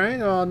 all right.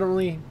 Well, I don't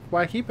really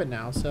why keep it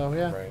now. So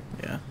yeah. Right.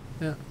 Yeah.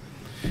 Yeah.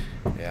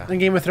 Yeah. And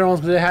Game of Thrones,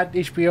 because it had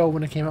HBO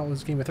when it came out,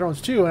 was Game of Thrones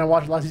too, and I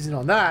watched last season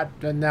on that,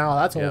 and now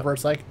that's over.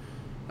 It's like,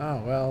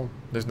 oh well.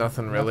 There's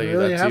nothing really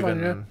that's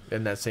even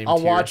in that same I'll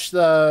tier. watch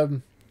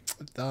the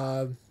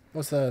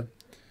what's the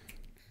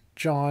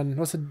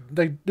this would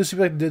be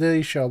like the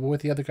Daily Show, but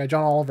with the other guy,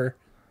 John Oliver.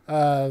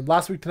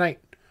 Last week tonight,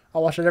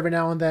 I'll watch it every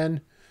now and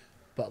then,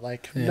 but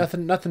like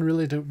nothing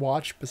really to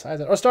watch besides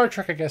that. Or Star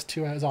Trek, I guess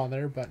too, is on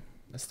there, but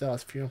it still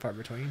has few and far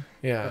between.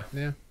 Yeah. But,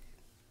 yeah.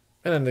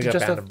 And then they got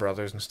Just Band of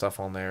Brothers and stuff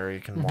on there you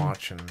can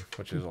watch, and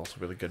which is also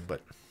really good.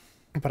 But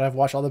I've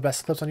watched all the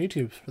best clips on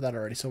YouTube for that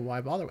already, so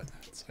why bother with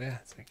that? So yeah,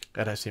 it's like,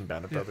 and I've seen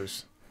Band of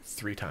Brothers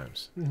 3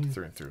 times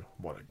through and through.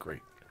 What a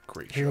great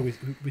here show.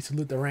 we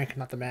salute the rank,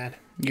 not the man.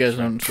 You guys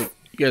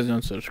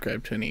don't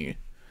subscribe to any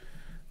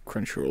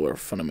Crunchyroll or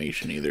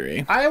Funimation either,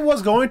 eh? I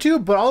was going to,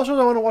 but all the shows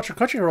I want to watch on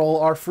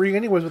Crunchyroll are free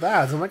anyways with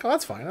ads. I'm like, oh,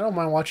 that's fine. I don't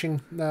mind watching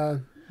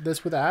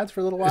this with ads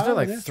for a little while. Is there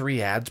like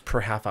 3 ads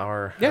per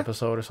half-hour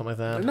episode or something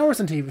like that? No worse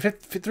than TV.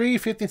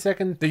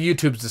 15-second. The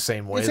YouTube's the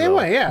same way. The same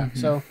way, yeah.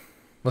 So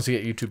unless you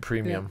get YouTube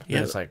Premium,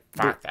 then it's like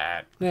fuck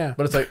that. Yeah,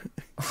 but it's like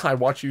I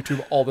watch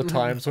YouTube all the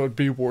time, so it'd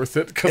be worth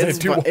it because I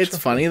do. It's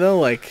funny though,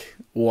 like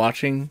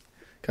watching,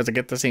 because I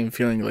get the same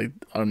feeling like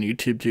on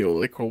YouTube too.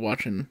 Like we're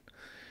watching,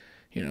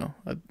 you know,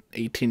 a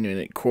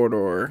 18-minute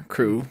Corridor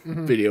Crew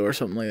video or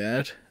something like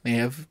that. They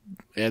have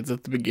ads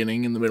at the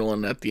beginning, in the middle,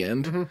 and at the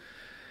end.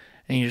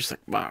 And you're just like,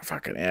 wow,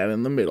 fucking ad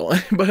in the middle.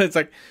 But it's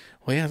like,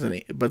 well, yeah, it's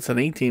an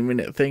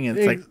 18-minute thing. And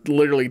it's like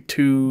literally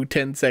 2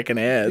 10-second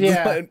ads.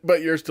 Yeah.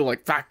 But you're still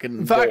like,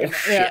 fucking bullshit.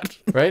 Yeah.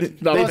 Right?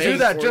 They do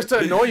that just to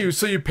annoy you,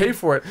 so you pay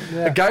for it.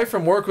 Yeah. A guy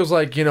from work was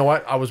like, you know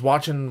what? I was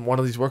watching one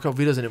of these workout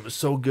videos, and it was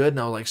so good, and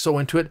I was like so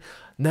into it.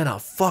 And then a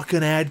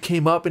fucking ad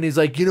came up, and he's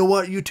like, you know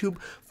what, YouTube?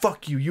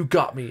 Fuck you. You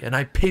got me. And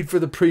I paid for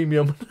the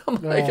premium. I'm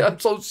like, I'm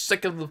so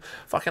sick of the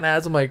fucking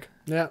ads. I'm like,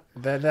 yeah,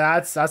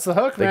 that's the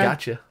hook, they man.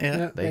 got you.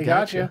 Yeah, they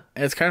got you.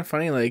 And it's kind of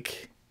funny,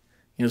 like,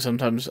 you know,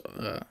 sometimes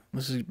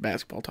this is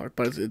basketball talk,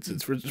 but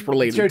it's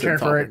related It's your to the turn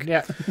for topic.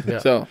 it. Yeah.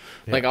 So,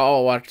 like,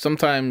 I'll watch,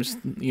 sometimes,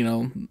 you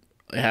know,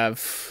 I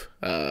have,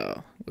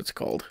 what's it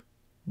called?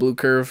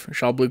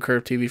 Shaw Blue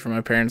Curve TV for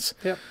my parents.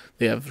 Yep.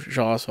 They have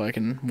Shaw, so I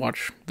can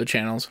watch the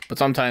channels. But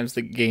sometimes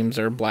the games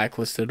are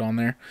blacklisted on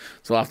there.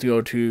 So I'll have to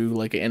go to,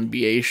 like, an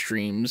NBA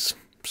streams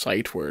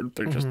site where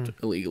they're just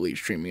illegally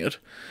streaming it.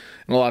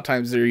 And a lot of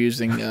times they're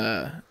using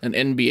an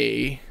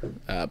NBA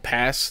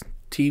pass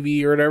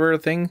TV or whatever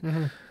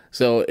thing.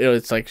 So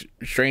it's like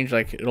strange,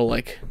 like it'll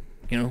like,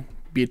 you know,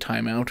 be a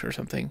timeout or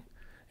something.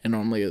 And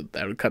normally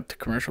that would cut to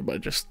commercial, but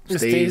it just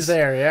stays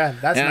there. Yeah,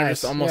 that's and nice. I'm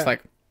just almost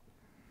like,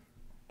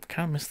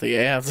 kind of miss the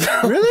ads.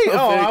 Really?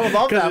 Oh, I would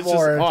love that it's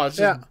more. It's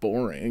just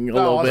boring a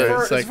little bit.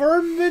 It's for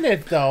a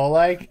minute though.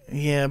 Like,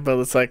 yeah, but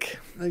it's like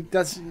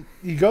that's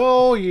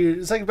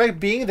it's like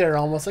being there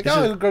almost. Like,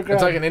 go grab,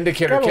 it's like an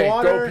indicator. Okay,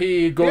 go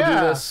pee, go do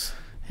this.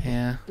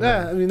 Yeah.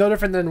 Yeah, I mean, no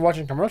different than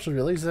watching commercials,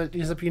 really.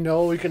 Except, you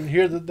know, you can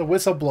hear the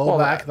whistle blow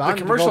back. The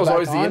commercial is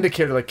always the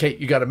indicator, like, Kate,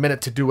 you got a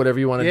minute to do whatever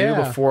you want to do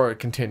before it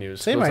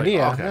continues. Same so idea.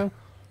 Like, okay. Yeah.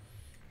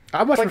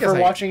 I much prefer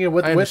watching it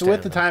with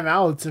the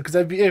timeouts, because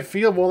it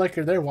feel more like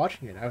you're there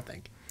watching it, I would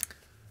think.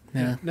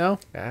 Yeah. No?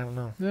 I don't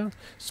know. No.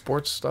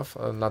 Sports stuff,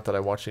 not that I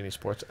watch any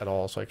sports at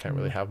all, so I can't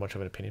really have much of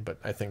an opinion, but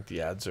I think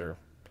the ads are,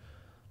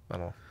 I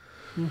don't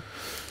know.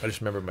 I just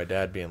remember my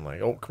dad being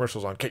like, oh,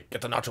 commercials on, Kate, get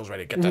the nachos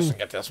ready, get this and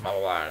get this, blah, blah,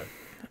 blah.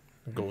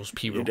 Goes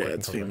pee real quick.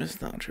 Dad's famous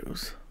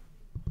nachos.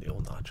 The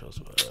old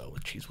nachos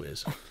with cheese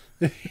whiz.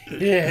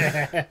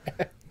 Yeah.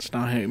 It's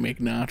not how you make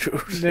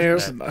nachos. No.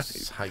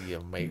 That's how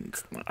you make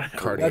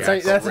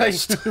cardiac That's how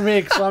you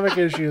make stomach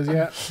issues,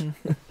 yeah.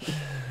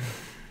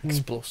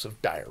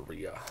 Explosive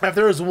diarrhea. If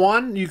there was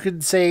one you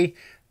could say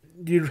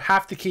you'd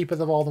have to keep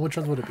of all, then which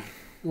ones would it be?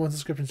 One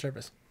subscription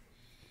service?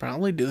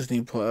 Probably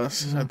Disney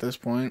Plus at this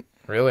point.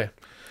 Really?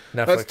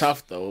 Netflix. That's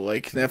tough though.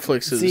 Like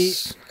Netflix is.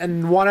 See,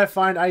 and one I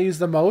find I use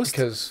the most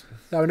Because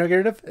that I would not get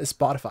rid of is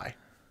Spotify.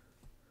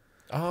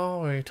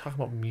 oh, you're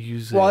talking about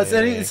music. Well, it's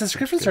a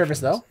subscription service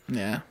though.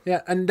 Yeah.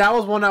 Yeah, and that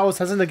was one I was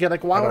hesitant to get.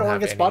 Like, why I would I don't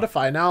want to get have any.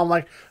 Spotify? Now I'm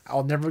like,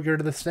 I'll never get rid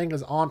of this thing.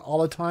 It's on all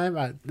the time.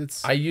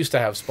 I used to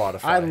have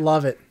Spotify. I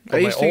love it. on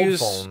I my used to old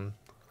use- phone.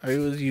 I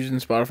was using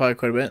Spotify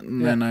quite a bit, and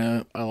Yeah.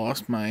 then I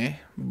lost my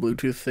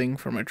Bluetooth thing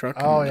for my truck.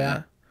 Oh, and,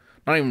 yeah.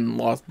 not even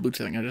lost the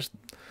Bluetooth thing. I just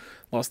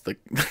lost the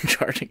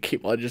charging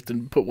cable. I just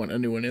didn't put a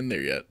new one in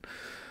there yet.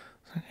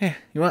 Hey,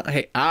 you want?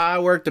 Hey, I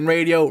worked in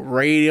radio.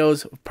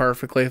 Radio's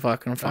perfectly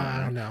fucking fine.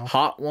 I know.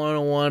 Hot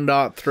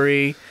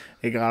 101.3.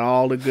 It got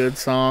all the good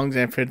songs.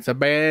 And if it's a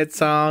bad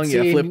song, See,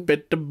 you flip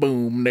it to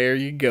boom. There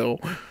you go.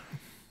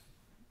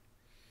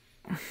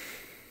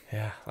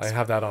 Yeah, I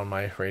have that on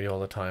my radio all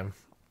the time.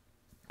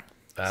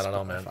 I don't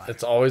know, man. Spotify.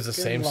 It's always the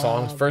same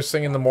songs. love. First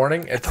thing in the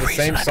morning, it's the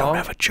same I song. don't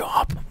have a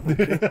job.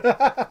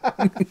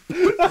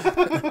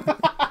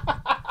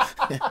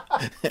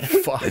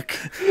 Fuck.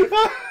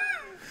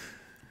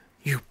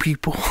 You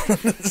people.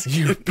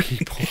 You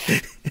people.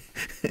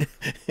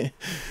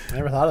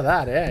 Never thought of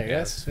that. Yeah, I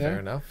guess. Fair Yeah.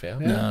 enough. Yeah.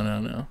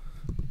 No.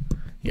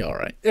 You all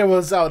right? It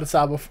was out of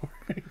style before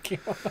it came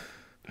out.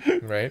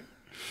 Right.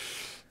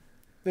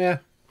 Yeah.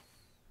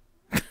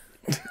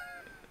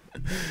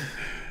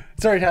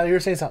 Sorry, Tyler, you were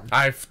saying something.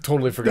 I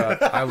totally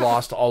forgot. I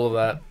lost all of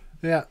that.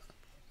 Yeah.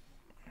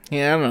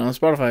 Yeah, I don't know.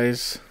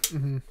 Spotify's.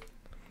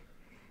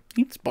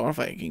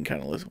 Spotify, you can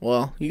kind of listen.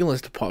 Well, you can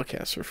listen to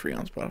podcasts for free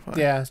on Spotify.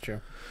 Yeah, that's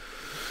true.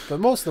 But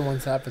most of the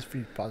ones have is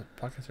free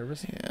podcast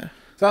service. Yeah.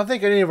 So I don't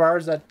think any of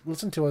ours that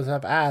listen to us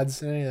have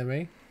ads in any of them,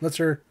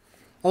 eh?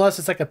 Unless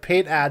it's like a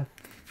paid ad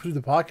through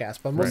the podcast.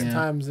 But most of the Yeah.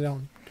 times they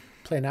don't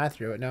play an ad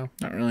through it. No.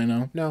 Not really,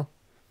 no. No.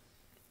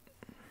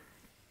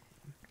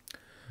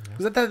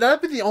 'Cause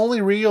that'd be the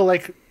only real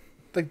like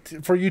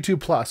for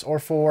YouTube Plus or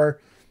for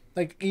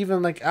like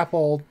even like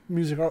Apple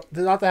Music or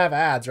not to have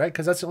ads, right?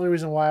 Because that's the only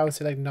reason why I would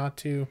say like not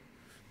to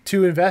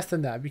invest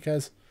in that,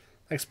 because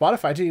like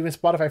Spotify too, even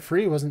Spotify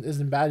free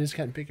isn't bad. You just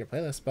can't pick your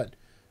playlist, but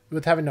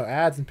with having no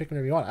ads and picking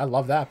whatever you want, I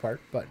love that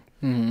part. But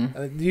the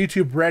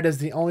YouTube Red is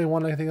the only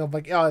one I think of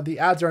like, oh, the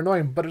ads are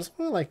annoying, but it's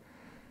only like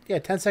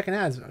 10-second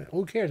ads.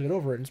 Who cares? Get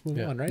over it and just move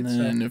on, right?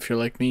 And if you're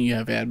like me, you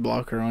have ad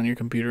blocker on your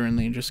computer and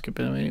then you just skip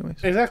it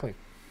anyways. Exactly.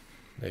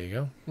 There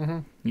you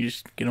go. You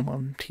just get them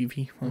on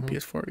TV, on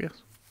PS4, I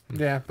guess.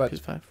 Yeah, but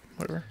PS5,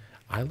 whatever.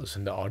 I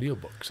listen to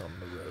audiobooks on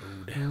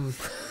the road.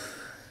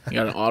 You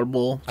got an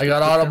Audible. I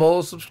got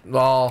Audible.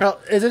 Well, oh,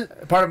 is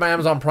it? part of my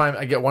Amazon Prime,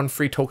 I get one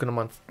free token a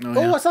month. Oh,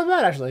 Oh, yeah. that's not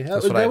bad actually.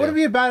 That what I wouldn't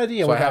do. be a bad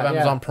idea. So I with have that,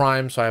 Amazon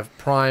Prime, so I have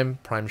Prime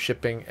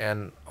shipping,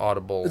 and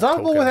Audible. Is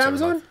Audible with tokens every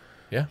Amazon? month.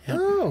 Yeah.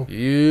 Oh,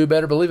 You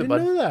better believe it, didn't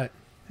bud. know that.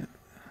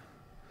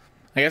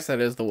 I guess that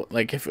is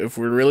like if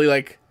we're really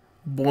like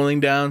boiling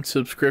down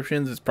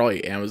subscriptions, it's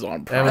probably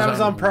Amazon Prime.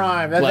 Amazon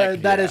Prime.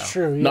 Like, That is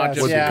true. Not yes,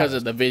 just yeah. because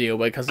of the video,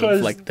 but because 'Cause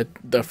of like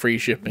the free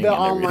shipping the and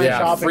online everything. Yeah,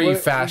 shopping, free what-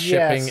 fast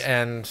yes. shipping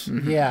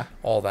and Yeah,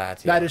 all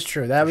that. Yeah, that is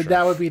true. That for would sure.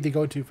 that would be the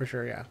go-to for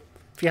sure. Yeah,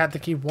 if you had to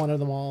keep one of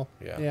them all.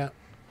 Yeah. Yeah.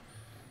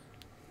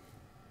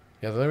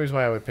 Yeah, the only reason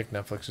why I would pick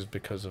Netflix is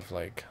because of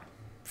like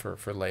for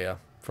Leia,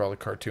 for all the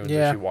cartoons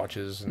Yeah. that she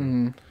watches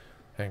and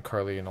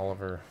Carly and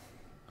Oliver,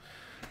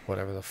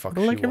 whatever the fuck.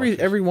 But like she watches.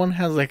 everyone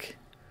has like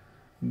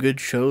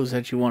good shows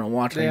that you want to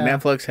watch. Like Yeah.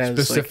 Netflix has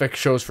specific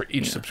shows for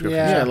each subscription.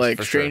 Yeah. yeah, like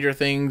for sure. Stranger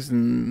Things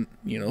and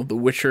The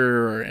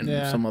Witcher and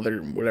Yeah. some other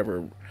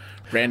whatever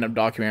random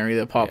documentary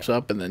that pops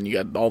up, and then you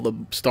got all the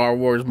Star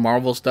Wars,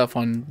 Marvel stuff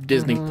on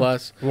Disney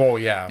Plus. Well,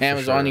 yeah. for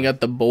Amazon, sure. you got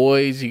The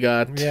Boys, you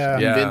got Yeah.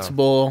 Yeah.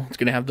 Invincible. It's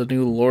gonna have the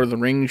new Lord of the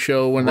Rings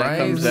show when that Right,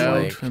 comes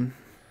out. like- And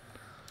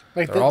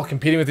Like They're all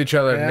competing with each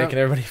other Yeah. and making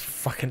everybody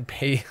fucking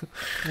pay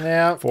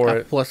yeah. for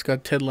it. Plus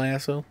got Ted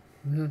Lasso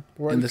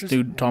We're in this just-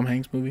 new Tom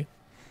Hanks movie.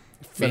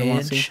 That I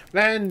wanna see. Finch.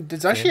 And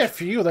there's actually a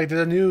few. Like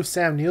there's a new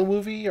Sam Neill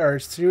movie or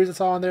series that's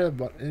on there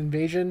about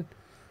Invasion.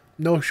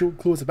 No clue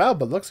what it's about,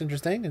 but looks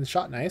interesting and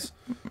shot nice.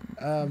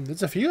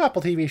 There's a few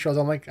Apple TV shows.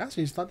 I'm like,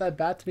 actually, it's not that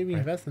bad to maybe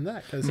invest in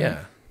that, because Yeah.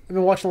 I've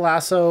been watching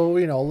Lasso,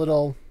 a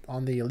little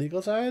on the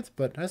illegal sides,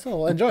 but I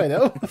still enjoy it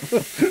though.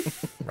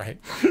 Right.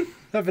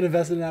 Haven't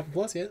invested in Apple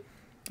Plus yet.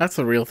 That's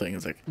the real thing.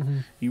 It's like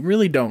you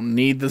really don't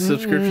need the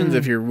subscriptions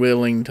if you're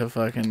willing to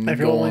fucking If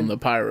you're go willing- on the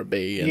Pirate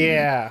Bay. And,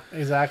 Yeah,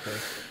 exactly.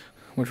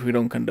 which we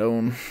don't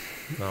condone.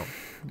 No.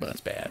 But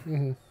That's bad.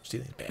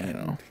 Stealing's bad. you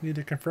know, You need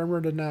to confirm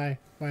or deny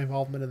my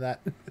involvement in that.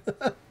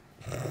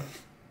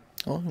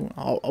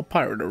 I'll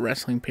pirate a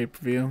wrestling pay per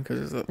view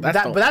because that's But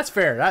that's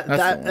fair. that's the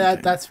only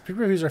thing. That's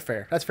pay-per-views are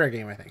fair. That's fair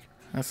game, I think.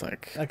 that's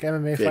like Like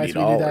MMA fights,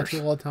 we do that $50.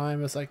 too all the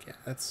time. It's like, yeah,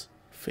 that's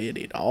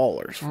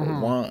 $50 for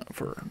one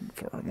for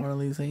one of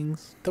these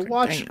things. to It's like,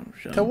 watch damn,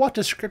 Sean. to watch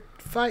a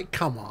script fight.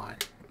 Come on,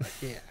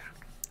 yeah.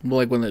 Well,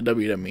 like when the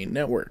WWE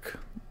Network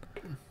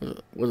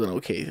was an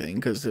okay thing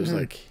because it was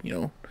like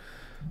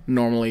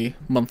normally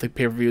monthly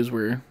pay per views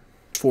were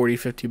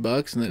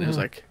 $40-$50, and then it was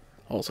like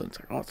all of a sudden it's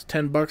like, oh, it's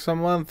 $10 a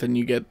month, and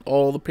you get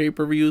all the pay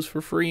per views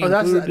for free. Oh,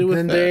 that's included with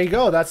then that. there you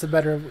go. That's a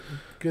better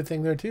good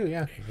thing there too.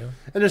 Yeah. There you go.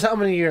 And there's how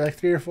many a year? Like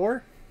 3 or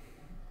 4?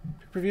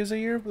 pay-per-views a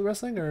year with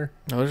wrestling, or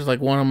No, it was just like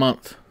one a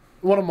month.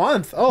 one a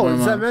month? Oh, One a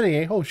it's that month. many,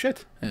 eh? Oh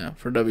shit. Yeah,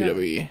 for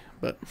WWE.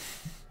 But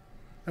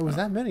It was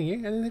that many, eh? I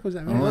didn't think it was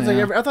that many. Oh, It was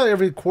yeah. like I thought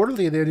every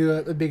quarterly they do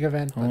a big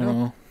event. But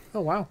oh,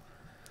 oh wow.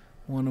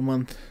 one a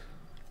month.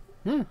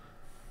 Hmm.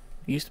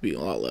 Used to be a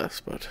lot less,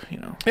 but you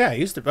know, Yeah, it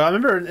used to. But I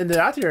remember in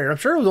the after year, I'm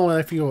sure it was only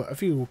a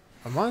few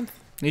a month.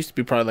 it used to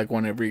be probably like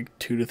one every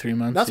 2 to 3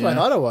 months. That's what I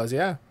thought it was.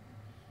 Yeah.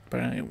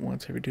 But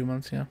once every 2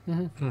 months, yeah.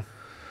 Mm-hmm.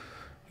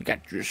 You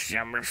got your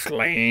Summer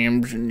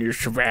Slams and your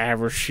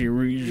Survivor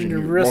Series And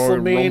your Royal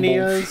Rumbles.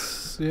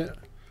 WrestleManias. Yeah.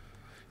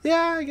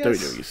 Yeah, I guess.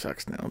 WWE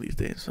sucks now these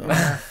days. So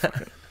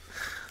fuck it.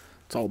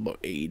 It's all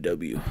about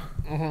AEW.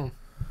 Mm-hmm.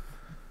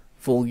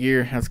 Full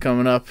Gear, that's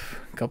coming up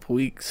in a couple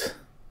weeks.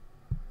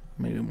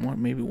 Maybe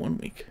 1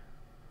 week.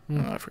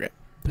 Mm. Oh, I forget.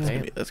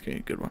 Damn. That's gonna be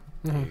a good one.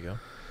 There you go.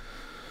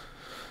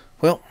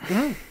 Well,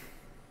 Mm-hmm.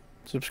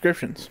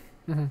 subscriptions.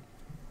 Mm-hmm.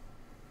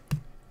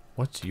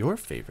 What's your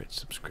favorite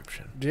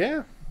subscription?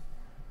 Yeah.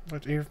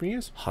 What do you hear from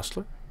you?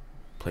 Hustler?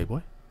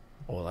 Playboy?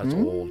 Oh, that's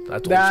Mm. old.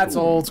 That's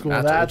old school.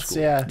 That's That's old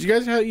school. yeah. Did you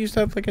guys used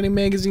to have like any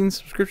magazine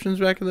subscriptions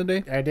back in the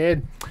day? I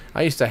did.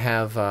 I used to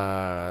have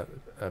a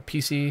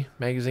PC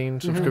magazine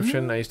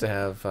subscription. I used to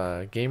have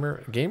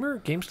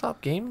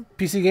GameStop game.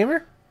 PC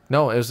Gamer?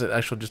 No, it was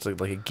actually just like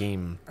a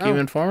game. Game Oh.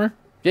 Informer?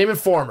 Game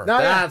Informer. Oh,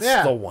 yeah, That's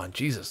yeah. the one.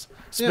 Jesus,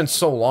 it's Yeah. been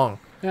so long.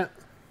 Yeah.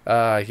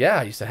 Yeah,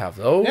 I used to have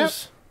those. Yep.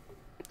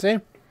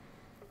 Same.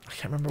 I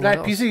can't remember I what had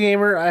else. PC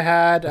Gamer. I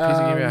had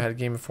PC Gamer, I had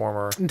Game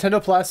Informer.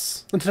 Nintendo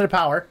Plus, Nintendo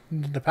Power.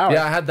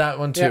 Yeah, I had that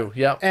one too.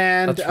 Yep.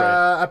 And That's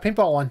right. a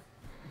paintball one.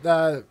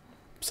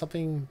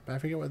 Something I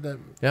forget what the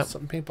Yep.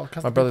 something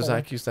paintball. My brother paintball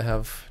Zach used to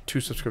have 2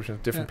 subscriptions,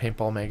 different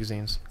paintball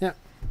magazines.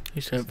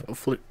 Used to have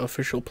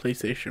official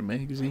PlayStation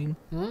magazine.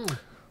 one.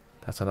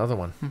 That's another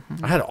one.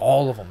 I had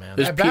all of them, man.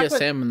 There's back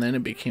PSM, and then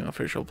it became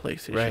official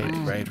PlayStation.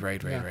 Right.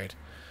 Yeah.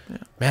 Yeah.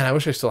 Man, I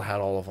wish I still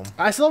had all of them.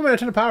 I still have my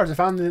Nintendo Powers. I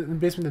found them in the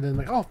basement and then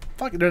like, oh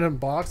fuck, they're in a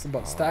box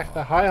about stacked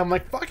that high. I'm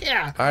like, fuck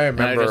yeah, I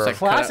remember. just, like,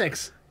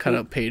 classics. Cut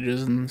out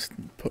pages and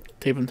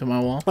tape them to my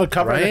wall. Oh,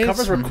 Right? the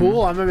covers were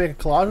cool. I'm gonna make a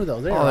collage with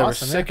those. They were Oh, they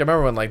awesome. were sick. I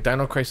remember when like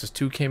Dino Crisis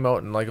 2 came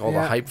out and like all the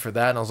Yeah. hype for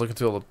that, and I was looking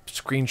through all the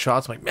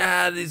screenshots. I'm like,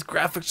 man, these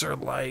graphics are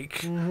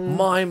like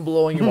mind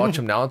blowing. You watch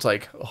them now, it's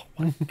like, oh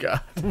my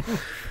god,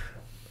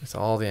 it's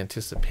all the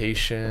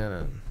anticipation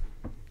and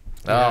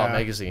Yeah.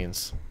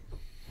 magazines,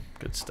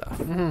 good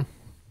stuff,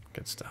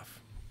 good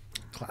stuff.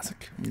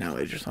 Classic. Now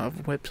they just have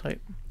a website.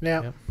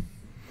 Yeah. Yep.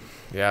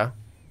 Yeah,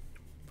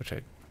 which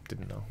I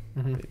didn't know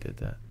they did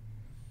that.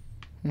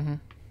 Mm-hmm.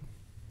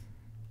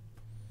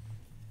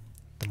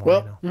 The more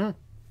Well, you know.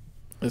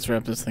 Let's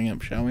wrap this thing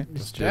up, shall we?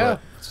 Let's do Yeah. it.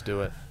 Let's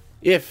do it.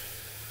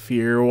 If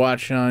you're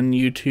watching on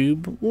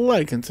YouTube,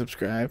 like and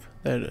subscribe.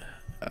 That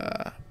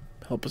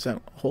help us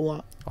out a whole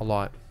lot. A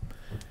lot.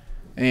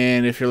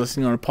 And if you're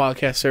listening on a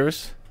podcast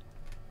service,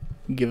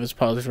 give us a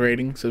positive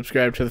rating,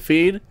 subscribe to the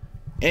feed,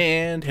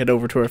 and head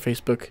over to our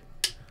Facebook,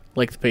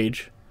 like the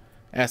page,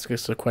 ask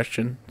us a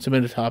question,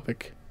 submit a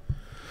topic,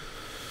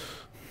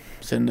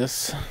 send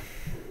us,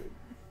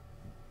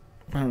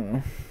 I don't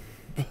know,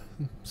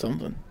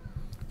 something.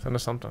 Send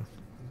us something.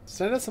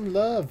 Send us some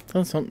love.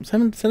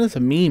 Send us a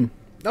meme.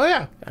 Oh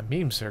yeah. Yeah,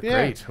 memes are Yeah.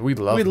 great. We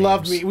love we memes.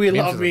 love we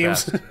love are the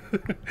memes. best.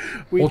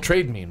 We- We'll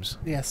trade memes.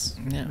 Yes.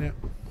 Yeah. Yeah.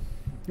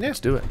 Let's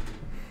do it.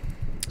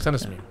 Send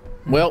us a meme.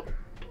 Well,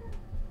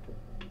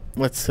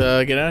 let's get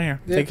out of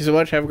here. Yeah. Thank you so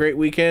much. Have a great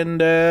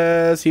weekend.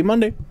 See you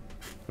Monday.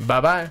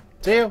 Bye-bye.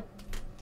 See you.